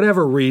for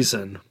whatever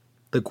reason,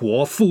 the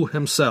Guofu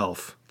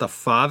himself, the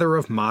father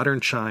of modern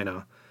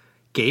China,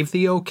 gave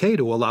the okay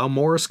to allow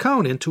Morris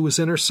Cohen into his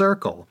inner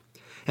circle.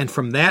 And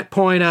from that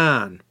point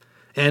on,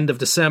 end of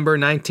December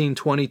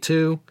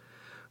 1922,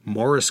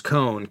 Morris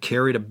Cohen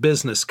carried a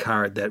business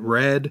card that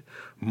read,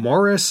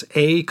 Morris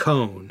A.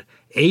 Cohen,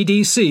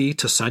 ADC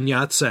to Sun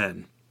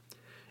Yat-sen.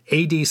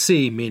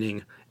 ADC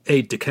meaning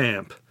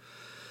aide-de-camp.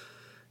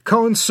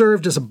 Cohen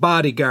served as a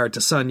bodyguard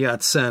to Sun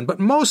Yat-sen, but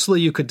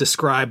mostly you could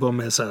describe him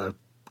as a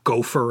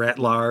gopher at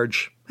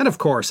large. And of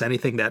course,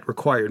 anything that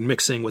required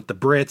mixing with the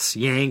Brits,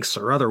 Yanks,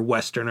 or other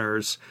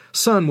Westerners,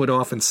 Sun would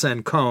often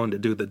send Cohen to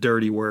do the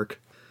dirty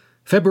work.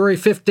 February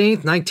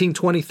 15th,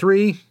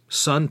 1923,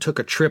 Sun took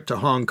a trip to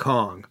Hong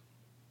Kong.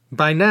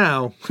 By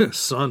now,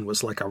 Sun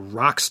was like a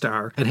rock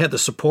star and had the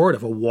support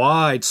of a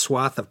wide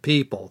swath of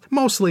people,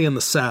 mostly in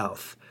the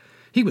South.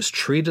 He was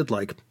treated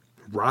like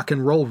rock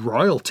and roll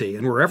royalty,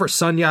 and wherever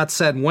Sun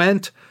Yat-sen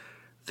went,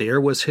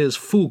 there was his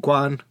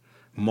Fuguan,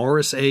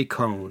 Morris A.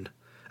 Cohen.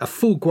 A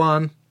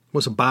Fuguan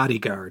was a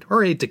bodyguard,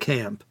 or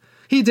aide-de-camp.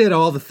 He did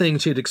all the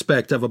things you'd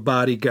expect of a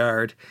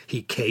bodyguard.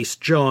 He cased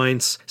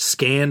joints,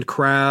 scanned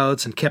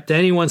crowds, and kept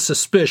anyone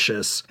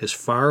suspicious as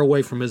far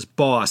away from his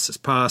boss as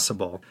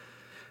possible.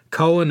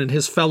 Cohen and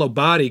his fellow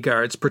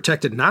bodyguards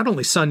protected not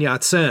only Sun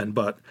Yat-sen,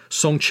 but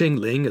Song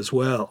Qing-ling as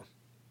well.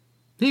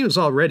 He was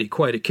already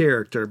quite a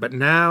character, but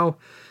now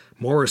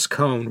Morris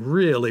Cohen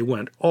really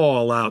went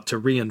all out to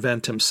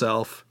reinvent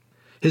himself.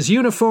 His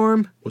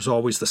uniform was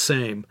always the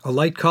same, a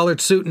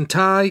light-colored suit and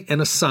tie and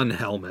a sun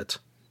helmet.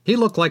 He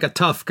looked like a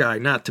tough guy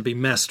not to be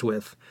messed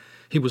with.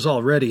 He was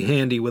already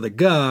handy with a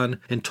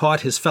gun and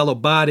taught his fellow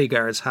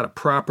bodyguards how to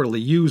properly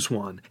use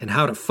one and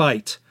how to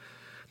fight.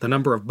 The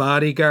number of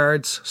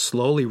bodyguards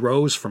slowly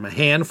rose from a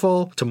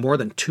handful to more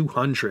than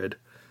 200.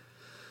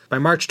 By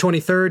March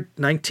 23,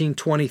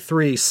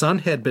 1923, Sun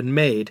had been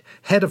made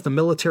head of the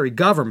military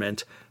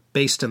government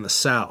based in the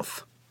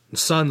South. And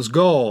Sun's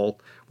goal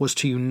was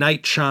to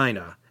unite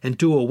China and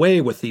do away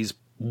with these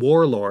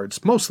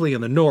warlords, mostly in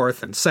the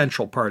north and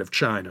central part of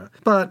China,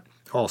 but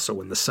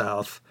also in the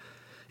South.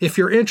 If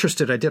you're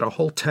interested, I did a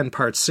whole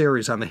 10-part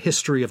series on the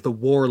history of the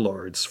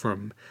warlords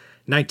from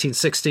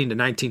 1916 to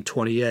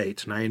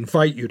 1928, and I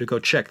invite you to go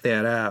check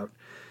that out.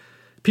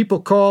 People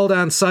called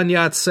on Sun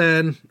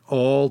Yat-sen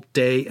all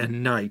day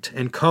and night,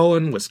 and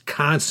Cohen was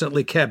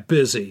constantly kept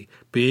busy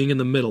being in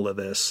the middle of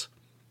this.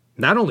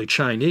 Not only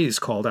Chinese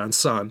called on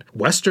Sun,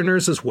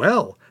 Westerners as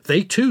well.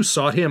 They too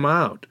sought him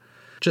out.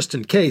 Just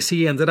in case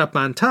he ended up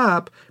on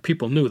top,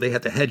 people knew they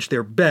had to hedge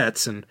their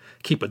bets and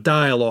keep a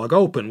dialogue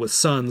open with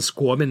Sun's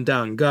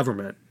Kuomintang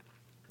government.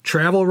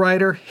 Travel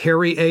writer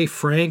Harry A.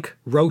 Frank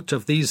wrote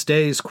of these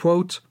days,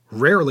 quote,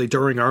 "Rarely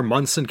during our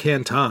months in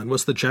Canton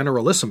was the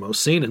Generalissimo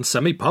seen in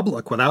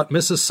semi-public without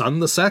Mrs.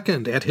 Sun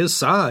II at his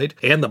side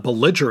and the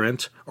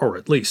belligerent, or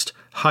at least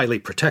highly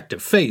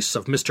protective face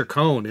of Mr.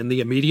 Cohen in the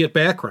immediate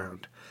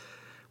background.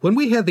 When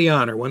we had the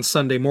honor one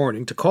Sunday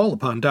morning to call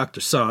upon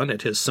Dr. Sun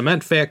at his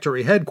cement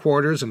factory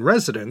headquarters and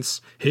residence,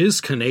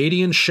 his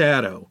Canadian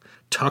shadow,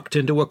 tucked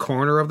into a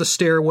corner of the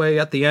stairway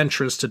at the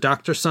entrance to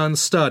Dr.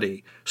 Sun's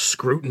study,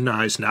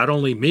 scrutinized not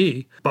only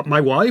me, but my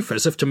wife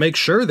as if to make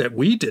sure that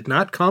we did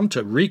not come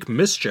to wreak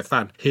mischief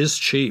on his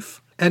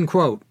chief." End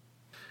quote.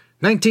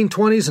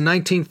 1920s and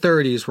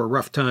 1930s were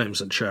rough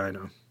times in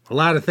China. A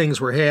lot of things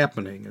were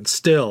happening, and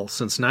still,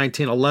 since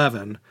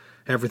 1911,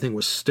 everything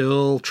was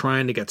still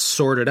trying to get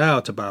sorted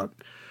out about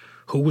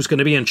who was going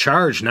to be in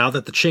charge now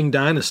that the Qing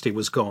dynasty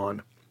was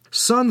gone.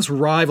 Sun's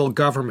rival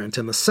government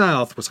in the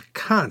South was a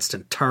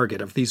constant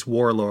target of these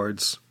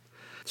warlords.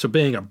 So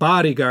being a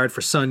bodyguard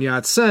for Sun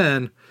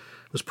Yat-sen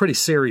was pretty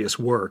serious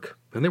work,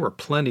 and there were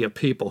plenty of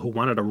people who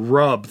wanted to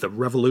rub the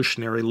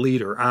revolutionary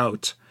leader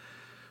out.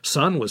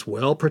 Sun was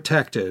well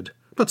protected,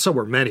 but so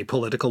were many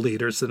political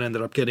leaders that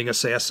ended up getting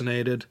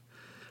assassinated.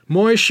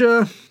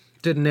 Moishe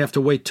didn't have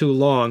to wait too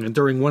long, and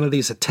during one of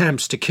these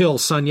attempts to kill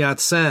Sun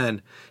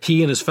Yat-sen,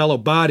 he and his fellow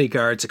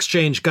bodyguards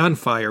exchanged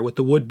gunfire with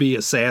the would-be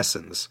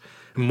assassins.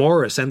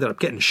 Morris ended up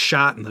getting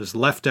shot in his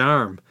left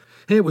arm.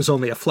 It was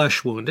only a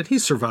flesh wound, and he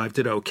survived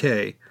it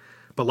okay.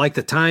 But like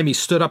the time he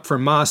stood up for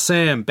Ma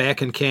Sam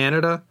back in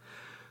Canada,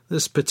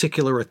 this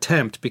particular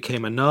attempt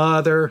became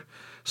another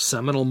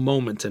seminal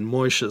moment in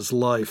Moishe's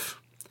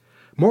life.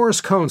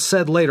 Morris Cohen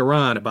said later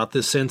on about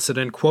this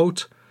incident,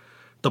 quote,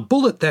 "The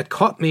bullet that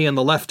caught me in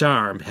the left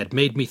arm had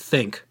made me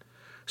think.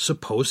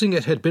 Supposing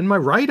it had been my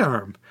right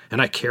arm,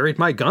 and I carried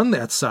my gun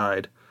that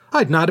side,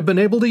 I'd not have been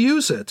able to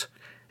use it.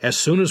 As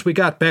soon as we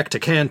got back to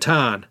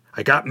Canton,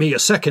 I got me a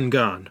second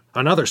gun,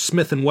 another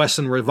Smith &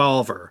 Wesson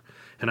revolver,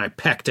 and I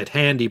packed it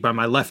handy by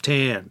my left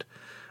hand.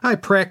 I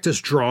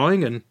practiced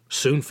drawing and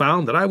soon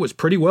found that I was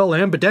pretty well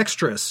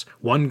ambidextrous.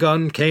 One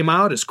gun came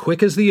out as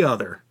quick as the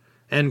other."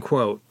 End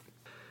quote.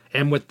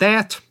 And with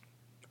that,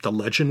 the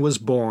legend was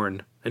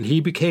born, and he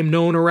became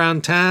known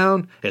around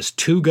town as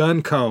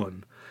Two-Gun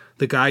Cohen,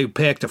 the guy who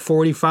packed a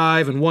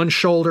 .45 in one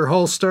shoulder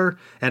holster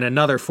and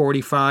another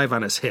 .45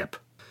 on his hip.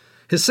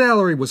 His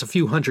salary was a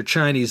few hundred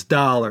Chinese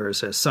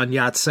dollars as Sun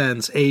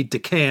Yat-sen's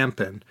aide-de-camp,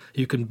 and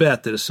you can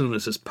bet that as soon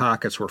as his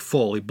pockets were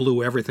full, he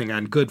blew everything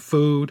on good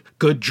food,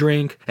 good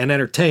drink, and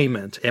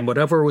entertainment, and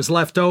whatever was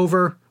left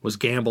over was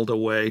gambled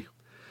away.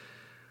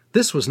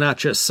 This was not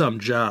just some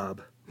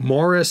job.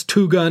 Morris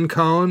Two-Gun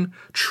Cohen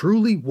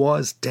truly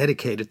was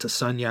dedicated to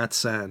Sun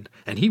Yat-sen,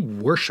 and he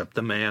worshipped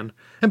the man,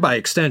 and by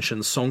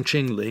extension Song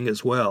Qing-ling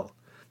as well.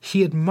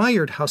 He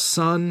admired how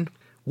Sun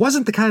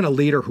wasn't the kind of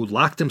leader who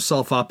locked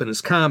himself up in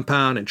his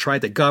compound and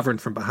tried to govern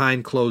from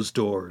behind closed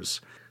doors.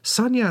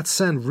 Sun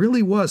Yat-sen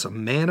really was a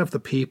man of the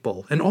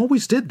people and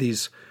always did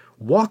these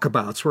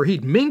walkabouts where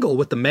he'd mingle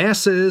with the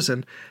masses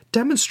and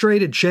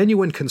demonstrated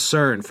genuine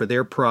concern for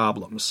their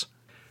problems.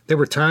 There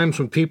were times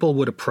when people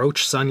would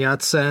approach Sun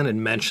Yat-sen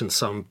and mention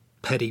some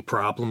petty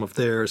problem of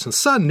theirs, and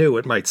Sun knew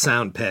it might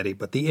sound petty,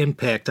 but the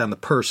impact on the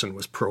person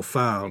was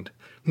profound.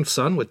 And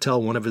Sun would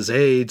tell one of his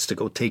aides to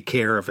go take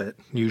care of it,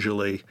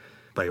 usually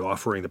by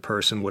offering the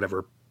person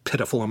whatever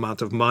pitiful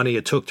amount of money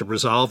it took to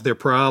resolve their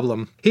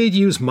problem. He'd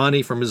use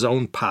money from his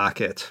own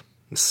pocket.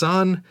 And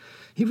Sun,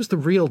 he was the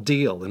real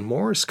deal, and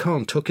Morris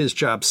Cohen took his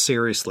job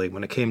seriously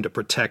when it came to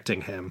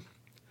protecting him.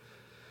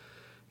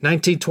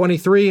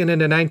 1923 and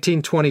into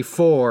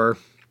 1924,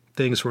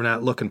 things were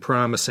not looking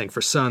promising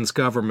for Sun's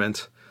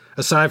government.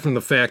 Aside from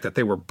the fact that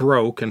they were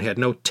broke and had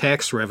no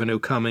tax revenue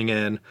coming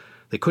in,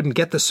 they couldn't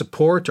get the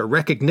support or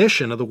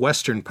recognition of the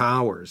Western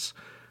powers.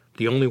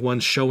 The only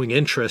ones showing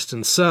interest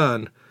in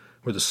Sun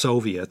were the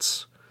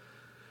Soviets.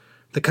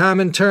 The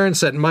Comintern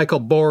sent Michael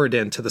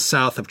Borodin to the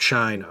south of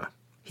China.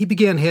 He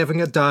began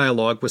having a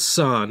dialogue with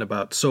Sun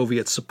about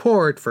Soviet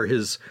support for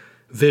his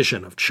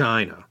vision of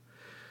China.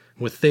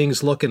 With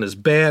things looking as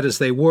bad as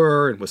they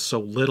were and with so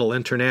little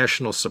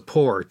international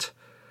support,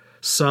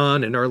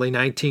 Sun in early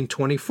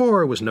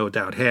 1924 was no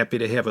doubt happy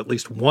to have at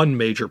least one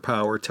major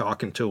power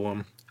talking to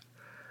him.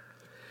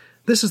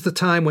 This is the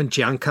time when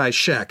Chiang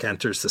Kai-shek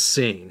enters the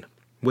scene.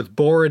 With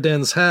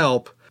Borodin's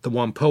help, the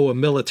Whampoa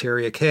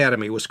Military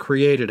Academy was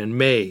created in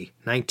May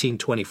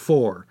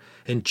 1924,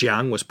 and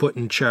Chiang was put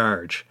in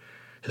charge.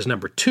 His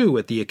number 2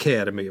 at the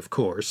academy, of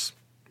course,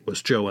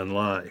 was Zhou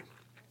Enlai.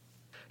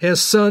 As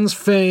Sun's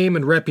fame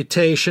and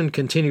reputation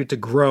continued to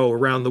grow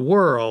around the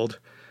world,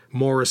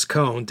 Morris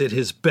Cohen did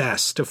his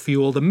best to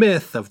fuel the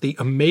myth of the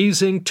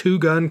amazing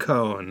two-gun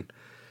Cohen.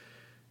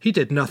 He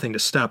did nothing to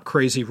stop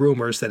crazy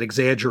rumors that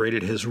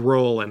exaggerated his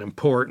role and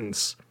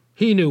importance.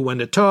 He knew when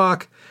to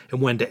talk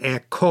and when to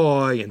act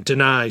coy and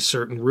deny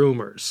certain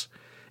rumors,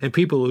 and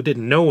people who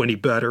didn't know any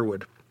better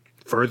would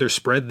further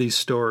spread these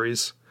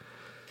stories.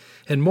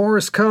 And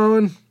Morris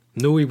Cohen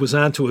knew he was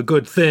onto a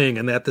good thing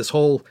and that this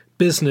whole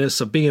business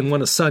of being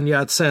one of Sun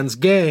Yat-sen's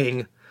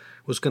gang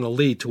was going to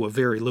lead to a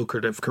very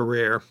lucrative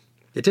career.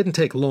 It didn't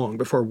take long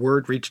before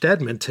word reached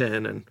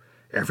Edmonton, and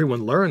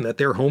everyone learned that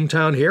their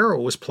hometown hero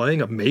was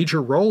playing a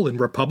major role in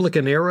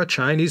Republican-era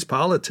Chinese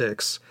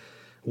politics.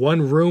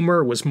 One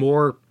rumor was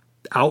more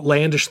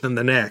outlandish than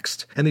the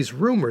next, and these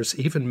rumors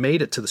even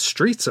made it to the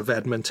streets of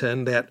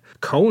Edmonton that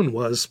Cohen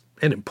was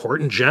an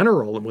important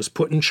general and was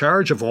put in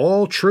charge of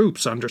all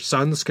troops under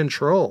Sun's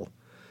control.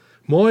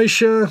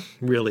 Moishe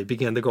really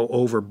began to go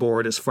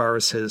overboard as far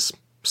as his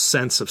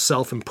sense of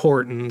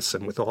self-importance,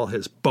 and with all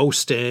his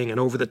boasting and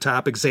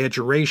over-the-top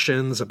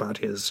exaggerations about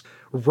his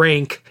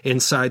rank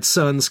inside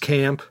Sun's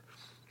camp.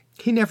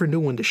 He never knew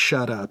when to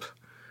shut up.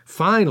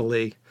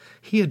 Finally,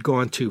 he had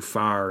gone too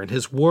far, and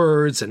his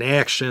words and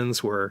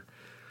actions were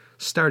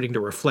starting to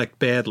reflect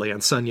badly on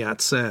Sun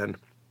Yat-sen.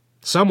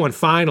 Someone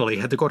finally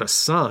had to go to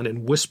Sun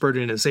and whispered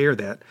in his ear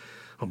that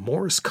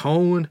Morris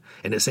Cohen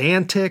and his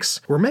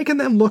antics were making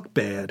them look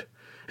bad.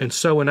 And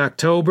so in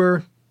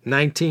October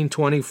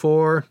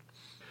 1924,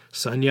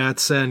 Sun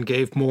Yat-sen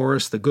gave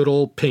Morris the good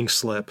old pink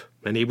slip,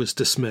 and he was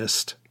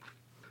dismissed.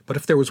 But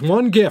if there was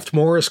one gift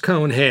Morris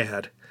Cohen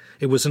had,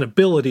 it was an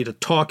ability to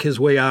talk his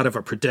way out of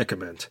a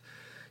predicament.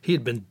 He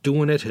had been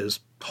doing it his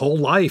whole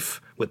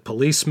life, with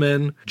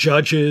policemen,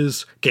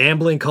 judges,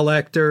 gambling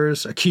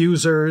collectors,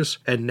 accusers,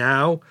 and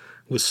now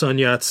with Sun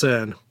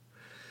Yat-sen.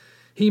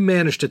 He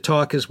managed to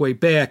talk his way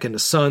back into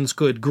Sun's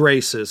good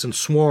graces and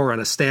swore on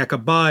a stack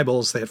of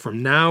Bibles that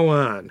from now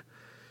on,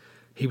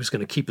 he was going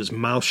to keep his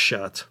mouth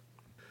shut.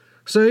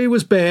 So he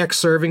was back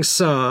serving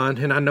Sun,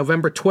 and on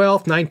November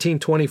 12,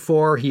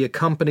 1924, he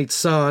accompanied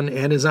Sun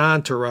and his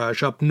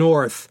entourage up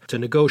north to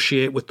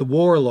negotiate with the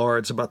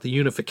warlords about the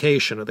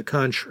unification of the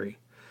country.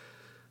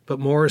 But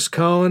Morris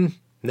Cohen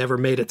never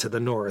made it to the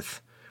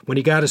north. When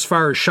he got as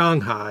far as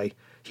Shanghai,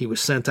 he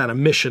was sent on a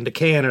mission to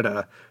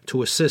Canada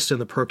to assist in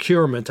the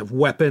procurement of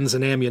weapons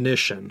and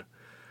ammunition.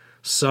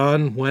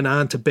 Sun went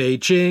on to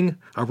Beijing,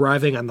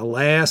 arriving on the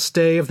last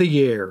day of the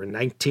year in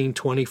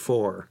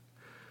 1924.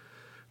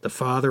 The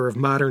father of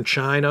modern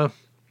China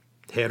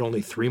had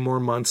only 3 more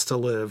months to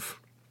live.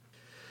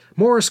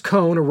 Morris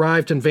Cohen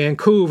arrived in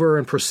Vancouver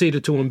and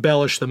proceeded to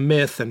embellish the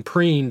myth and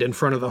preened in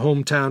front of the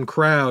hometown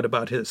crowd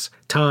about his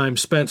time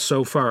spent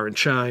so far in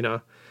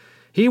China.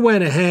 He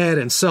went ahead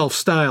and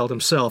self-styled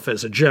himself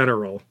as a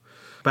general.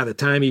 By the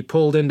time he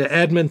pulled into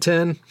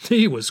Edmonton,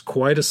 he was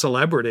quite a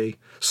celebrity.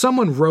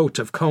 Someone wrote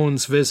of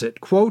Cohen's visit,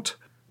 quote,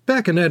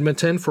 "Back in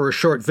Edmonton for a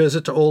short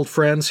visit to old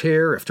friends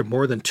here after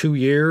more than 2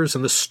 years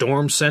in the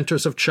storm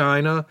centers of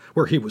China,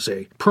 where he was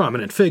a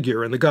prominent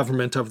figure in the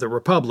government of the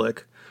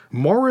Republic,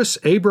 Morris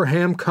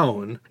Abraham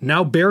Cohen,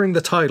 now bearing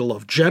the title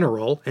of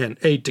General and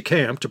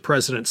aide-de-camp to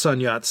President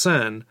Sun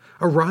Yat-sen,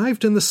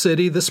 arrived in the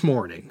city this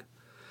morning.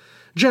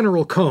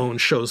 General Cohen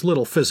shows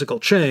little physical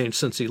change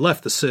since he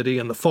left the city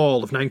in the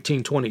fall of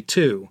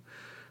 1922.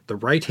 The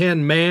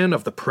right-hand man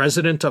of the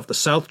President of the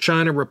South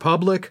China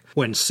Republic,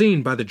 when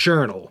seen by the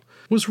Journal,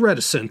 was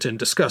reticent in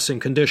discussing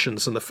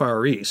conditions in the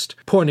Far East,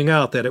 pointing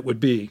out that it would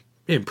be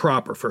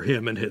improper for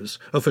him in his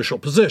official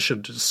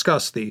position to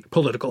discuss the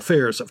political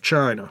affairs of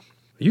China.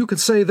 You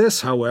could say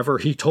this, however,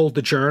 he told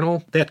the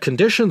Journal, that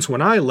conditions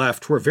when I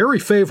left were very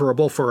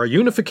favorable for a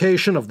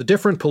unification of the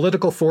different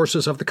political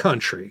forces of the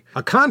country.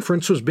 A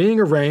conference was being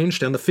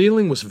arranged, and the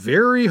feeling was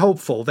very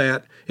hopeful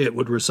that it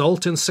would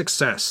result in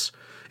success.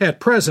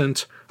 At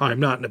present, I am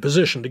not in a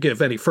position to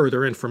give any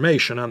further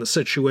information on the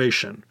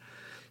situation.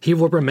 He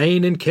will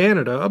remain in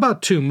Canada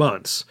about 2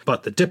 months,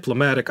 but the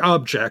diplomatic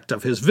object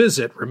of his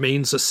visit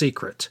remains a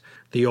secret.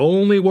 The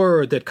only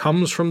word that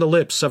comes from the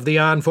lips of the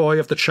envoy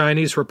of the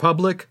Chinese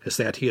Republic is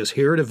that he is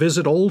here to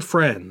visit old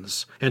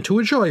friends and to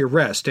enjoy a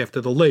rest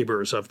after the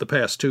labors of the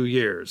past 2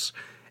 years."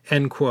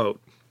 End quote.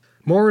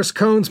 Morris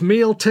Cohen's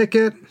meal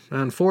ticket,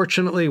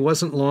 unfortunately,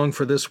 wasn't long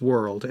for this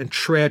world, and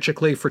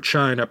tragically for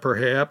China,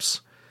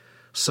 perhaps.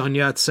 Sun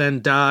Yat-sen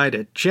died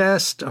at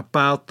just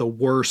about the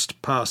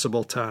worst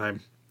possible time.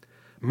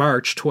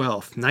 March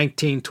 12,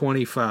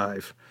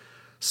 1925.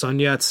 Sun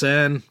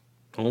Yat-sen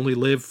only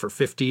lived for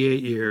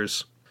 58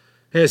 years.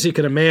 As you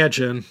can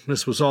imagine,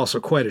 this was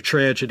also quite a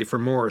tragedy for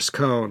Morris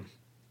Cohen.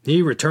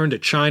 He returned to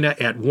China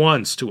at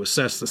once to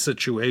assess the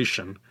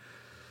situation.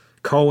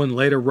 Cohen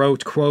later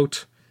wrote,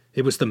 quote,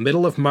 "It was the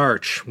middle of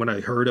March when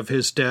I heard of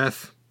his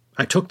death.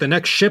 I took the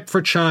next ship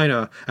for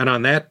China, and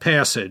on that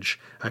passage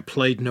I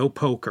played no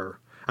poker.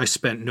 I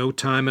spent no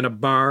time in a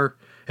bar,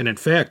 and in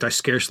fact I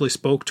scarcely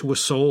spoke to a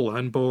soul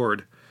on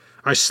board.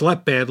 I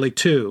slept badly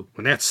too,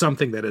 and that's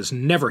something that has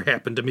never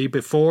happened to me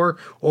before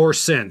or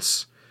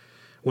since.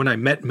 When I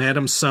met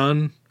Madame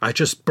Sun, I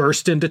just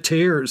burst into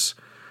tears.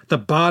 The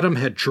bottom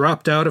had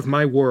dropped out of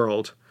my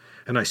world,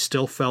 and I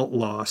still felt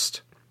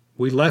lost.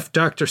 We left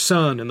Dr.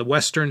 Sun in the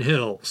Western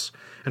Hills,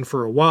 and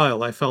for a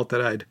while I felt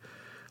that I'd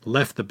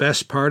left the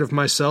best part of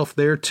myself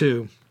there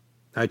too.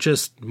 I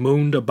just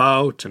mooned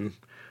about and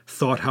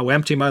thought how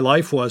empty my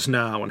life was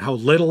now and how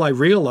little I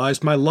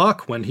realized my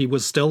luck when he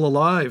was still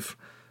alive."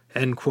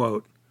 End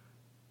quote.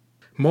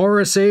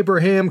 Morris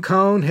Abraham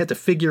Cohen had to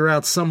figure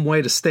out some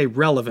way to stay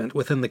relevant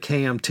within the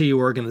KMT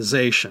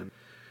organization.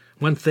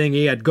 One thing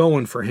he had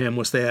going for him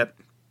was that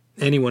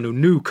anyone who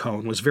knew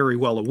Cohen was very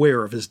well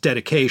aware of his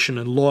dedication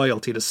and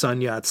loyalty to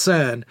Sun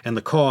Yat-sen and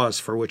the cause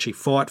for which he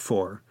fought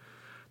for.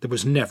 There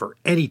was never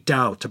any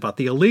doubt about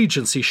the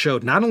allegiance he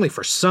showed not only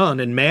for Sun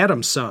and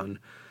Madame Sun,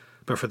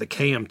 but for the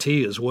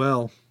KMT as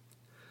well.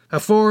 A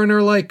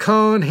foreigner like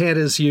Cohen had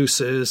his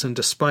uses, and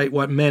despite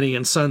what many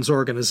in Sun's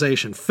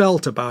organization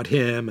felt about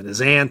him and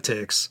his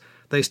antics,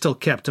 they still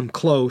kept him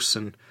close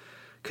and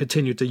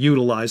continued to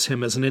utilize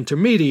him as an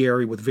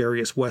intermediary with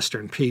various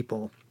Western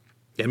people.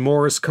 And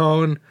Morris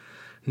Cohen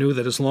knew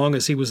that as long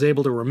as he was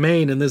able to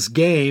remain in this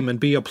game and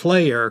be a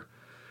player,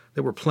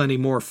 there were plenty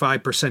more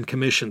 5%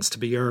 commissions to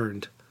be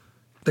earned.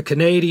 The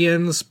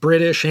Canadians,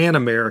 British, and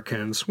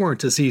Americans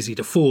weren't as easy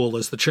to fool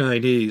as the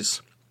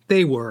Chinese.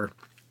 They were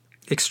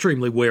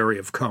extremely wary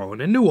of Cohen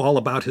and knew all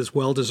about his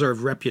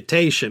well-deserved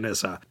reputation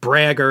as a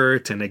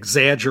braggart and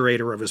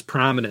exaggerator of his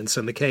prominence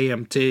in the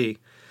KMT.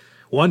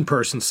 One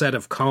person said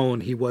of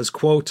Cohen he was,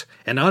 quote,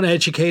 "an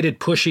uneducated,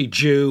 pushy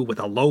Jew with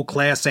a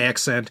low-class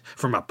accent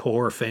from a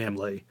poor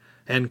family,"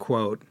 end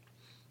quote.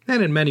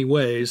 And in many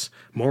ways,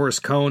 Morris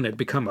Cohen had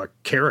become a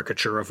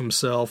caricature of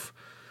himself.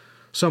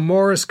 So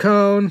Morris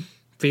Cohen,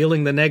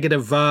 feeling the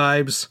negative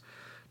vibes,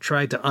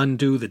 tried to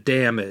undo the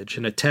damage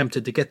and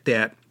attempted to get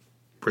that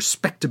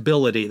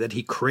respectability that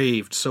he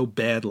craved so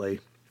badly.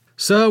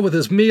 So, with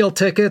his meal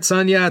tickets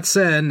on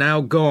Yat-sen now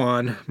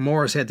gone,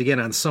 Morris had to get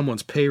on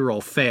someone's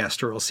payroll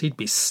fast, or else he'd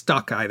be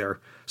stuck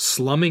either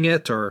slumming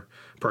it or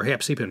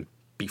perhaps even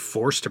be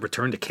forced to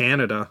return to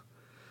Canada.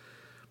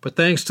 But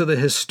thanks to the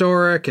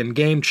historic and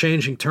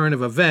game-changing turn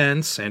of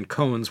events and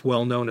Cohen's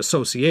well-known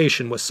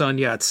association with Sun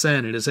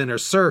Yat-sen and his inner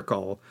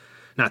circle,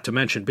 not to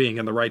mention being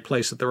in the right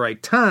place at the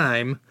right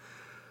time,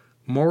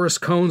 Morris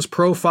Cohen's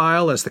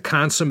profile as the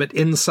consummate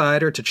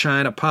insider to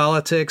China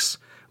politics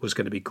was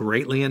going to be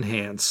greatly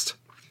enhanced.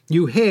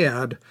 You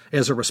had,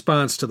 as a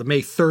response to the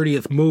May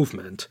 30th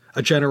movement,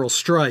 a general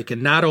strike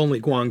in not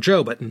only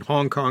Guangzhou but in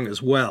Hong Kong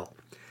as well.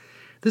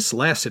 This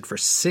lasted for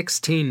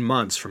 16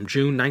 months from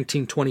June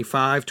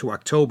 1925 to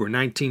October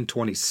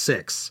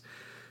 1926.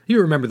 You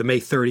remember the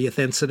May 30th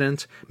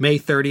incident, May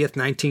 30th,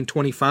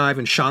 1925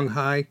 in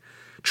Shanghai?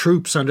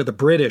 Troops under the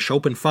British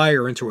opened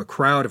fire into a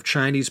crowd of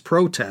Chinese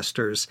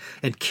protesters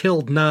and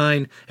killed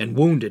 9 and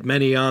wounded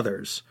many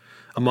others.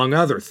 Among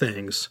other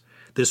things,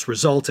 this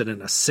resulted in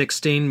a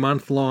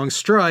 16-month-long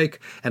strike,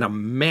 and a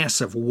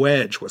massive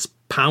wedge was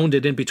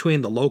pounded in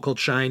between the local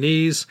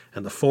Chinese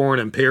and the foreign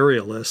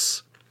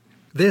imperialists.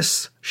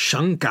 This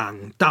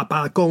Shengang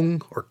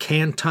Dabagong, or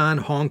Canton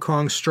Hong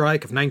Kong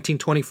strike of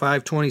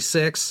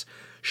 1925-26,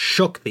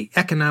 shook the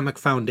economic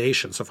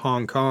foundations of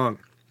Hong Kong.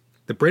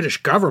 The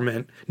British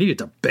government needed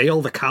to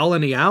bail the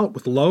colony out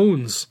with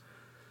loans.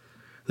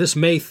 This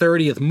May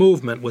 30th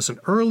movement was an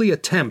early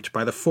attempt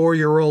by the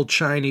 4-year-old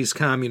Chinese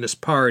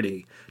Communist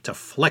Party to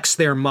flex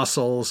their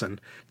muscles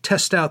and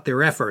test out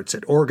their efforts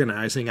at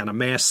organizing on a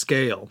mass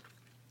scale.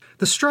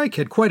 The strike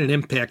had quite an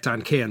impact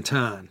on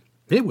Canton.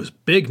 It was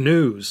big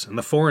news, and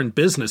the foreign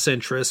business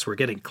interests were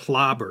getting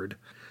clobbered.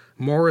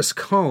 Morris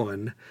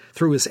Cohen,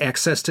 through his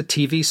access to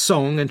TV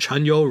Song and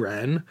Chen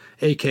Youren,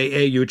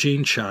 a.k.a.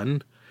 Eugene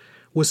Chen,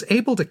 was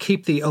able to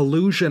keep the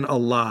illusion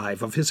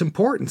alive of his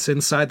importance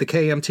inside the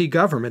KMT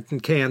government in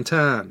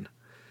Canton.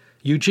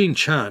 Eugene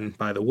Chen,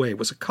 by the way,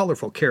 was a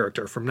colorful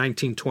character from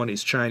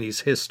 1920s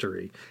Chinese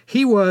history.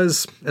 He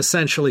was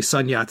essentially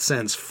Sun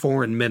Yat-sen's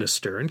foreign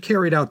minister and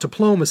carried out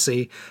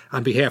diplomacy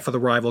on behalf of the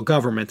rival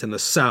government in the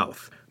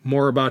South.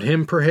 More about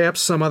him,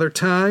 perhaps, some other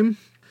time?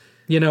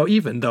 You know,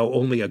 even though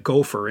only a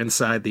gopher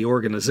inside the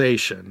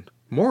organization,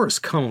 Morris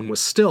Cohen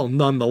was still,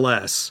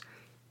 nonetheless,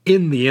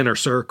 in the inner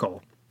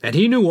circle. And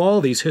he knew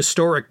all these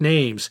historic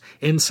names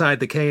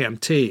inside the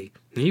KMT.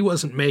 He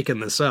wasn't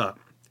making this up.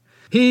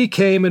 He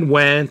came and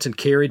went and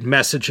carried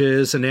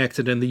messages and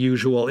acted in the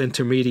usual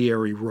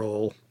intermediary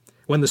role.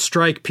 When the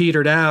strike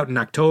petered out in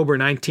October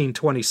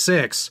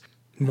 1926,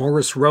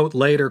 Morris wrote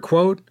later,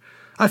 quote,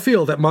 "I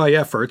feel that my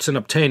efforts in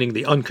obtaining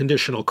the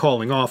unconditional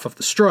calling off of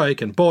the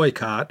strike and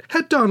boycott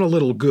had done a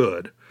little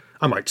good.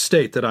 I might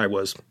state that I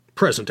was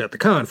present at the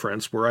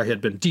conference where I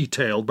had been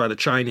detailed by the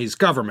Chinese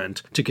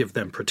government to give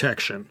them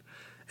protection."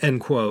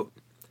 End quote.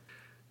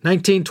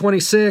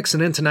 1926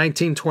 and into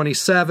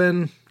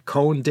 1927,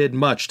 Cohen did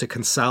much to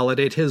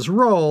consolidate his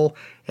role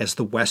as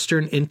the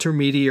Western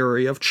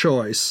intermediary of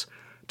choice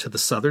to the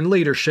Southern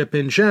leadership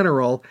in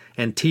general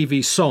and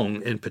TV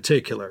Song in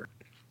particular.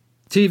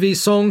 TV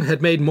Song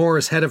had made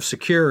Morris head of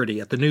security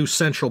at the new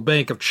Central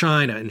Bank of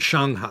China in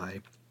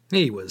Shanghai.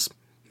 He was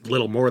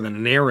little more than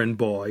an errand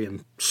boy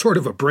and sort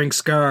of a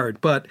Brinks guard,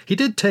 but he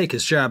did take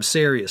his job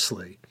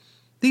seriously.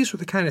 These were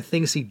the kind of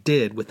things he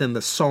did within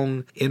the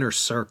Song inner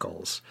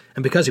circles.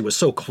 And because he was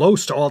so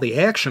close to all the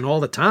action all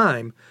the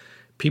time,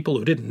 people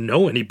who didn't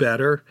know any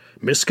better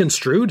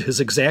misconstrued his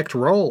exact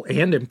role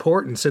and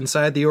importance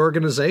inside the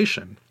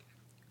organization.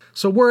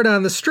 So word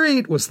on the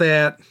street was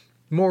that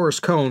Morris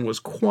Cohen was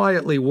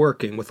quietly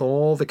working with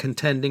all the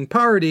contending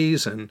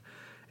parties and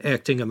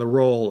acting in the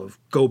role of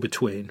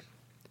go-between.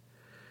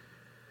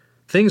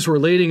 Things were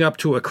leading up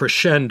to a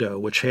crescendo,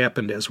 which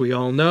happened, as we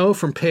all know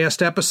from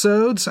past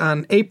episodes,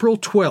 on April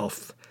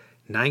 12th,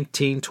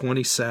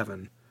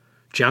 1927.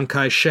 Chiang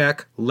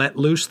Kai-shek let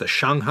loose the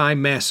Shanghai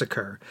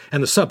Massacre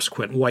and the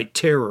subsequent White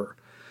Terror.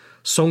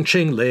 Song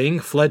Ching-ling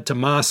fled to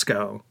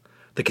Moscow.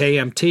 The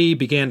KMT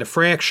began to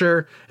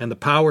fracture, and the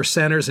power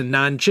centers in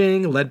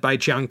Nanjing, led by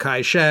Chiang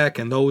Kai-shek,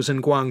 and those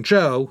in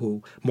Guangzhou,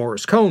 who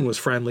Morris Cohen was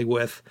friendly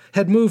with,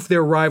 had moved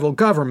their rival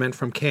government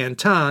from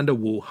Canton to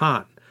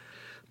Wuhan.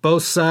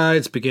 Both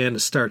sides began to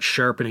start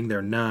sharpening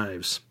their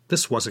knives.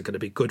 This wasn't going to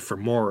be good for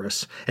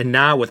Morris, and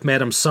now with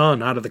Madame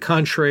Sun out of the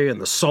country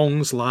and the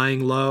Songs lying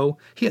low,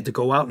 he had to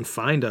go out and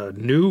find a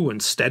new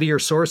and steadier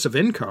source of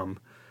income.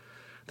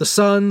 The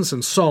Suns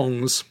and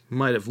Songs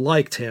might have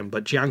liked him,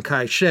 but Chiang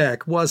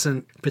Kai-shek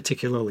wasn't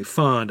particularly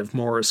fond of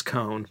Morris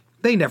Cohen.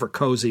 They never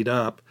cozied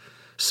up.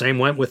 Same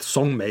went with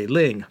Song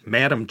Mei-ling,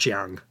 Madame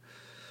Jiang.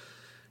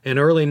 In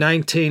early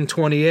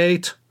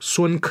 1928,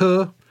 Sun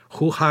Ke,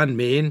 Hu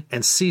Hanmin,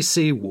 and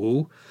C.C.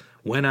 Wu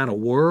went on a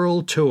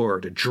world tour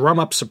to drum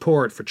up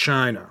support for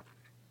China.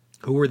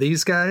 Who were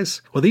these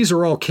guys? Well, these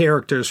are all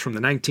characters from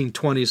the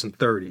 1920s and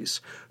 30s.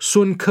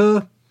 Sun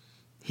Ke,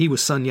 he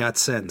was Sun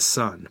Yat-sen's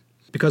son.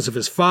 Because of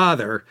his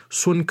father,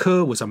 Sun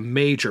Ke was a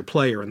major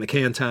player in the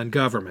Canton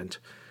government.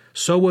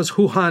 So was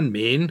Hu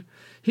Hanmin.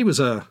 He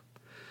was a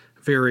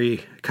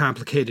very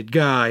complicated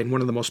guy and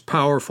one of the most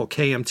powerful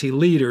KMT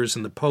leaders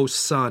in the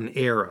post-Sun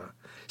era.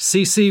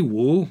 C.C.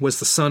 Wu was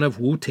the son of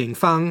Wu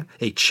Tingfang,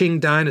 a Qing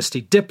dynasty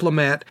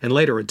diplomat and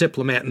later a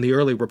diplomat in the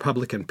early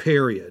Republican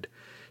period.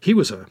 He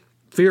was a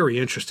very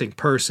interesting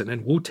person,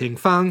 and Wu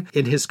Tingfang,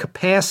 in his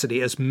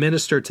capacity as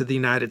minister to the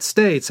United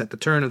States at the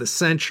turn of the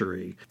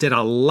century, did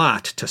a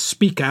lot to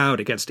speak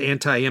out against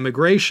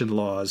anti-immigration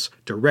laws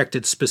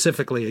directed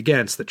specifically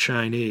against the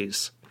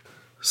Chinese.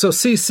 So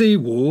C.C.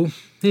 Wu,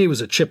 he was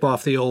a chip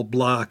off the old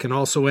block and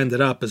also ended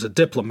up as a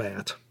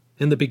diplomat.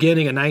 In the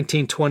beginning of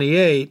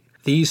 1928,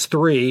 these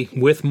three,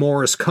 with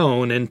Morris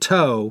Cohen in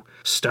tow,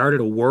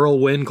 started a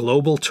whirlwind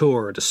global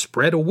tour to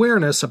spread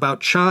awareness about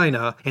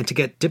China and to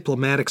get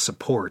diplomatic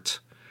support.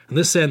 And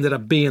this ended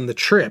up being the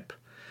trip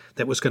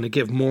that was going to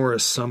give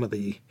Morris some of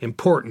the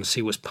importance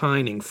he was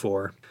pining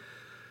for.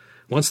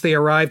 Once they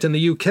arrived in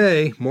the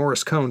UK,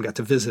 Morris Cohen got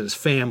to visit his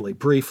family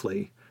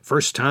briefly.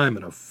 First time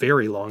in a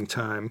very long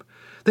time.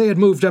 They had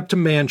moved up to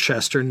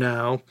Manchester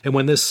now, and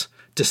when this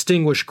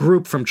distinguished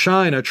group from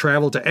China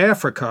traveled to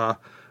Africa,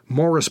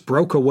 Morris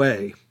broke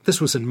away.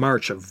 This was in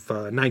March of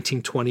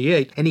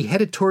 1928, and he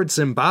headed towards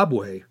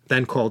Zimbabwe,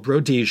 then called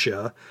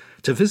Rhodesia,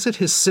 to visit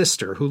his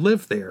sister who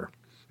lived there.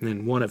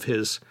 In one of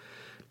his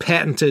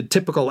patented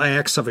typical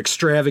acts of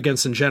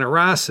extravagance and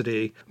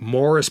generosity,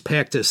 Morris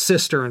packed his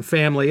sister and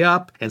family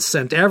up and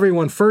sent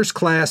everyone first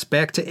class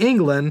back to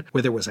England,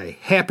 where there was a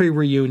happy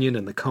reunion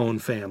in the Cohen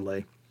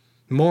family.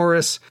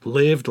 Morris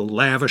lived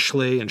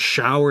lavishly and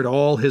showered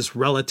all his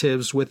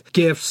relatives with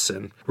gifts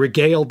and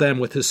regaled them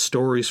with his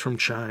stories from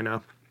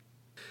China.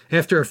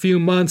 After a few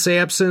months'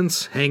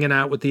 absence, hanging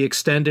out with the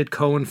extended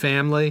Cohen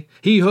family,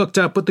 he hooked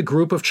up with the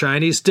group of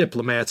Chinese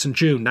diplomats in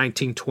June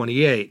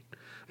 1928.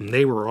 And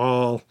they were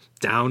all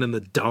down in the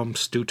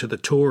dumps due to the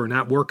tour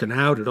not working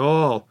out at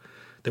all.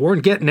 They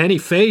weren't getting any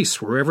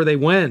face wherever they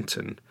went,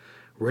 and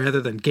rather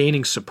than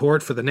gaining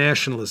support for the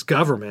nationalist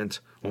government,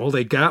 all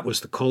they got was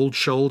the cold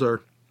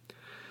shoulder.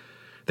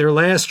 Their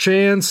last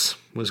chance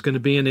was going to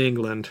be in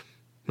England.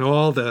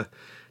 All the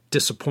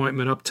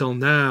disappointment up till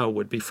now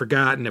would be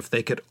forgotten if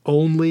they could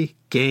only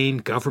gain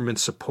government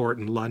support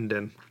in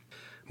London.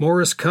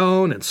 Morris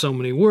Cohen, in so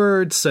many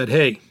words, said,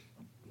 "Hey,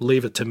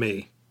 leave it to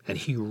me." And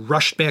he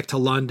rushed back to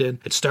London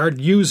and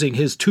started using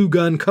his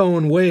two-gun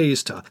Cohen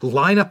ways to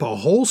line up a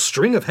whole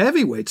string of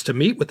heavyweights to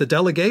meet with the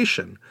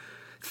delegation.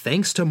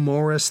 Thanks to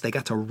Morris, they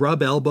got to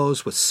rub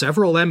elbows with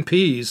several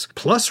MPs,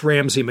 plus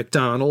Ramsay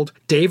MacDonald,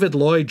 David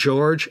Lloyd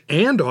George,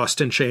 and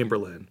Austen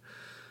Chamberlain.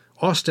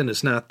 Austen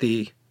is not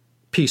the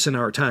peace in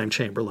our time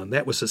Chamberlain.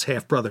 That was his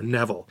half-brother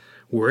Neville.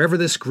 Wherever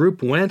this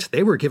group went,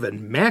 they were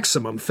given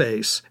maximum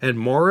face, and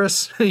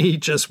Morris, he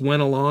just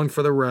went along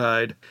for the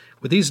ride.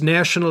 With these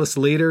nationalist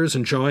leaders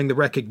enjoying the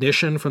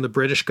recognition from the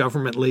British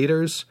government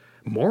leaders,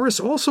 Morris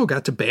also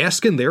got to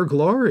bask in their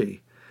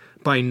glory.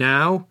 By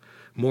now,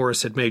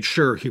 Morris had made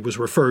sure he was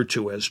referred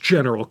to as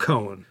General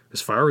Cohen.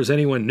 As far as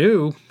anyone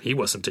knew, he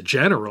wasn't a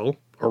general,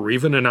 or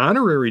even an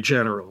honorary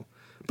general.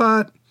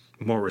 But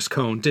Morris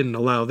Cohen didn't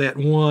allow that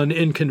one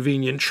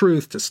inconvenient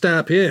truth to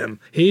stop him.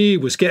 He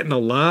was getting a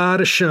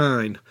lot of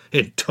shine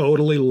and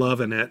totally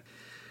loving it.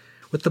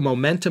 With the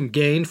momentum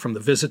gained from the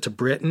visit to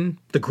Britain,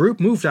 the group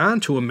moved on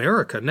to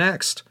America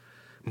next.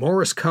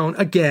 Morris Cohen,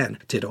 again,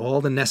 did all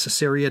the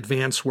necessary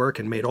advance work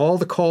and made all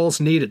the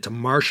calls needed to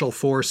marshal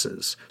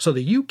forces, so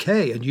the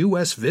UK and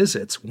US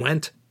visits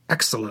went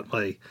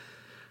excellently.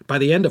 By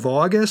the end of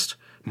August,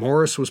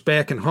 Morris was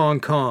back in Hong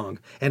Kong,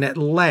 and at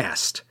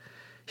last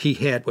he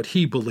had what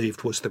he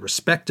believed was the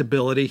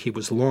respectability he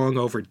was long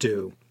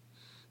overdue.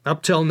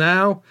 Up till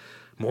now,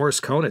 Morris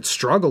Cohen had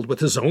struggled with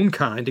his own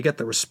kind to get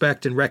the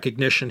respect and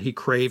recognition he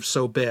craved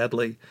so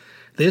badly.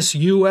 This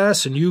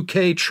US and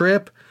UK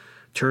trip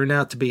turned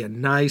out to be a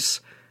nice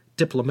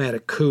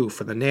diplomatic coup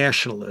for the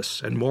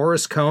nationalists, and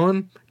Morris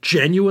Cohen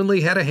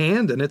genuinely had a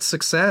hand in its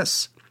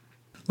success.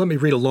 Let me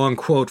read a long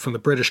quote from the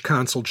British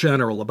Consul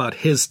General about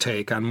his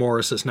take on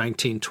Morris's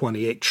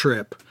 1928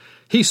 trip.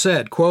 He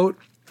said, quote,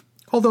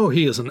 "Although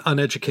he is an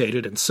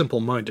uneducated and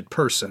simple-minded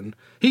person,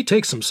 he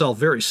takes himself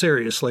very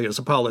seriously as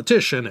a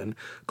politician in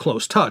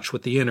close touch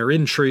with the inner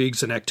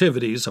intrigues and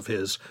activities of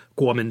his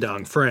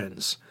Kuomintang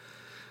friends.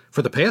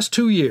 For the past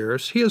 2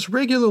 years, he has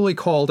regularly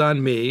called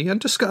on me and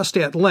discussed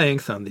at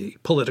length on the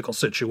political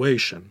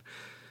situation.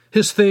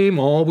 His theme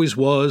always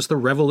was the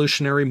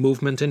revolutionary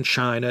movement in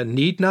China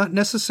need not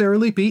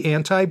necessarily be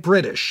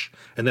anti-British,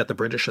 and that the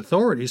British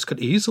authorities could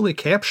easily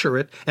capture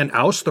it and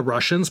oust the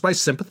Russians by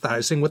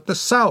sympathizing with the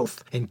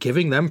South and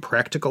giving them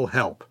practical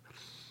help.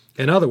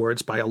 In other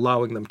words, by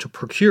allowing them to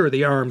procure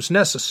the arms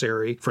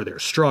necessary for their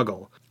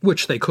struggle,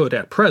 which they could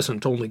at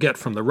present only get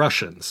from the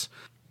Russians.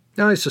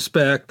 I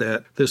suspect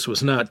that this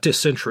was not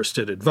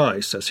disinterested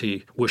advice, as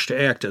he wished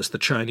to act as the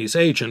Chinese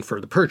agent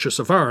for the purchase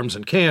of arms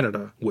in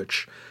Canada,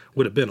 which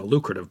would have been a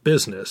lucrative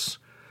business.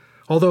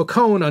 Although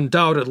Cohen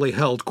undoubtedly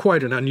held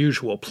quite an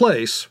unusual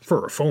place,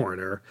 for a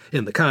foreigner,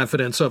 in the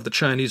confidence of the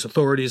Chinese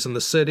authorities in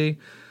the city,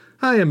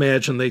 I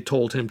imagine they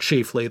told him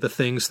chiefly the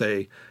things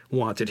they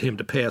wanted him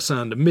to pass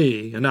on to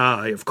me, and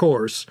I, of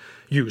course,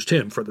 used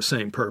him for the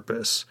same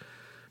purpose.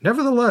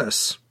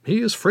 Nevertheless,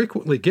 he has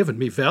frequently given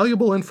me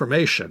valuable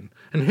information,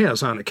 and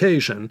has, on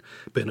occasion,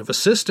 been of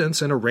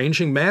assistance in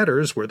arranging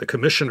matters where the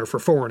Commissioner for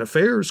Foreign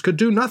Affairs could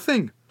do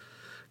nothing.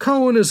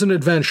 Cohen is an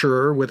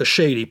adventurer with a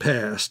shady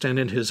past, and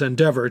in his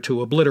endeavor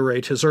to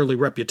obliterate his early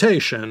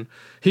reputation,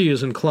 he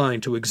is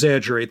inclined to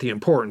exaggerate the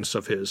importance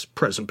of his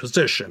present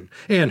position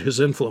and his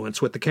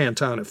influence with the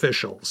Canton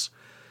officials.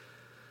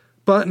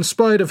 But in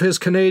spite of his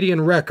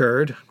Canadian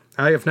record,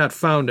 I have not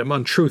found him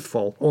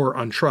untruthful or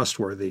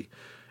untrustworthy.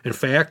 In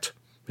fact,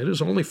 it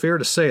is only fair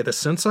to say that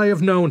since I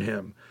have known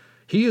him,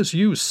 he has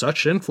used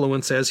such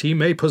influence as he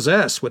may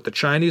possess with the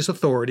Chinese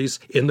authorities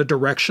in the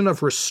direction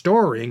of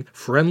restoring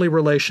friendly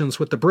relations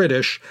with the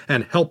British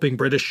and helping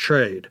British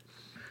trade.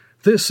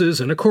 This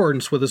is in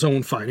accordance with his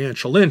own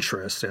financial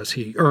interests, as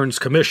he earns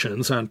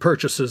commissions on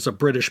purchases of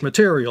British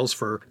materials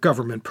for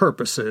government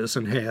purposes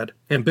and had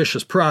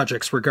ambitious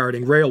projects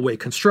regarding railway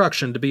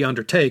construction to be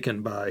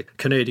undertaken by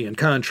Canadian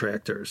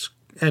contractors."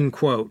 End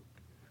quote.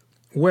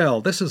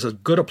 Well, this is as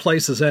good a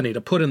place as any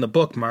to put in the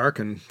bookmark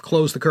and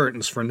close the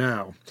curtains for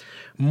now.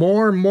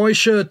 More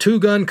Moishe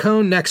Two-Gun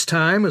Cohen next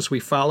time as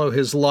we follow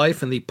his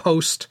life in the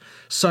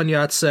post-Sun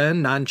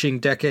Yat-sen Nanjing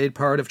Decade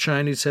part of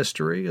Chinese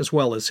history, as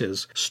well as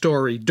his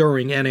story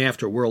during and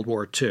after World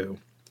War II.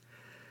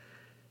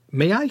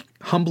 May I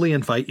humbly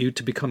invite you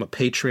to become a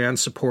Patreon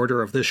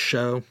supporter of this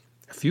show?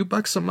 A few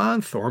bucks a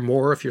month or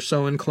more if you're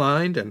so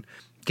inclined, and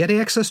get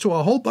access to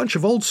a whole bunch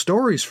of old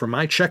stories from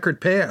my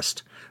checkered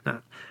past.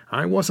 Now,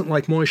 I wasn't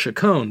like Moishe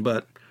Cohen,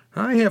 but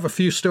I have a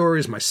few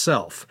stories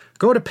myself.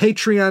 Go to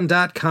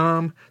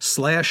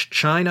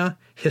patreon.com/China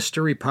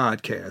History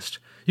Podcast.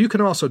 You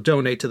can also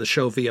donate to the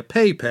show via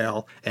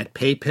PayPal at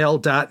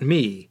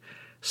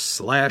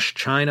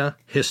paypal.me/China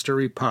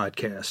History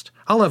Podcast.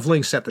 I'll have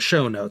links at the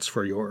show notes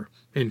for your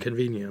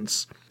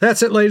inconvenience.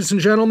 That's it, ladies and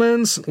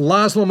gentlemen.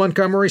 Laszlo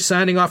Montgomery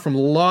signing off from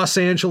Los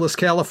Angeles,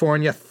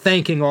 California,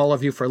 thanking all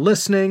of you for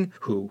listening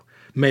who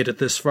made it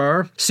this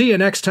far. See you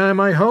next time,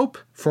 I hope,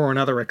 for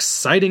another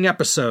exciting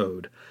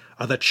episode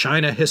of the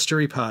China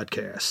History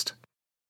Podcast.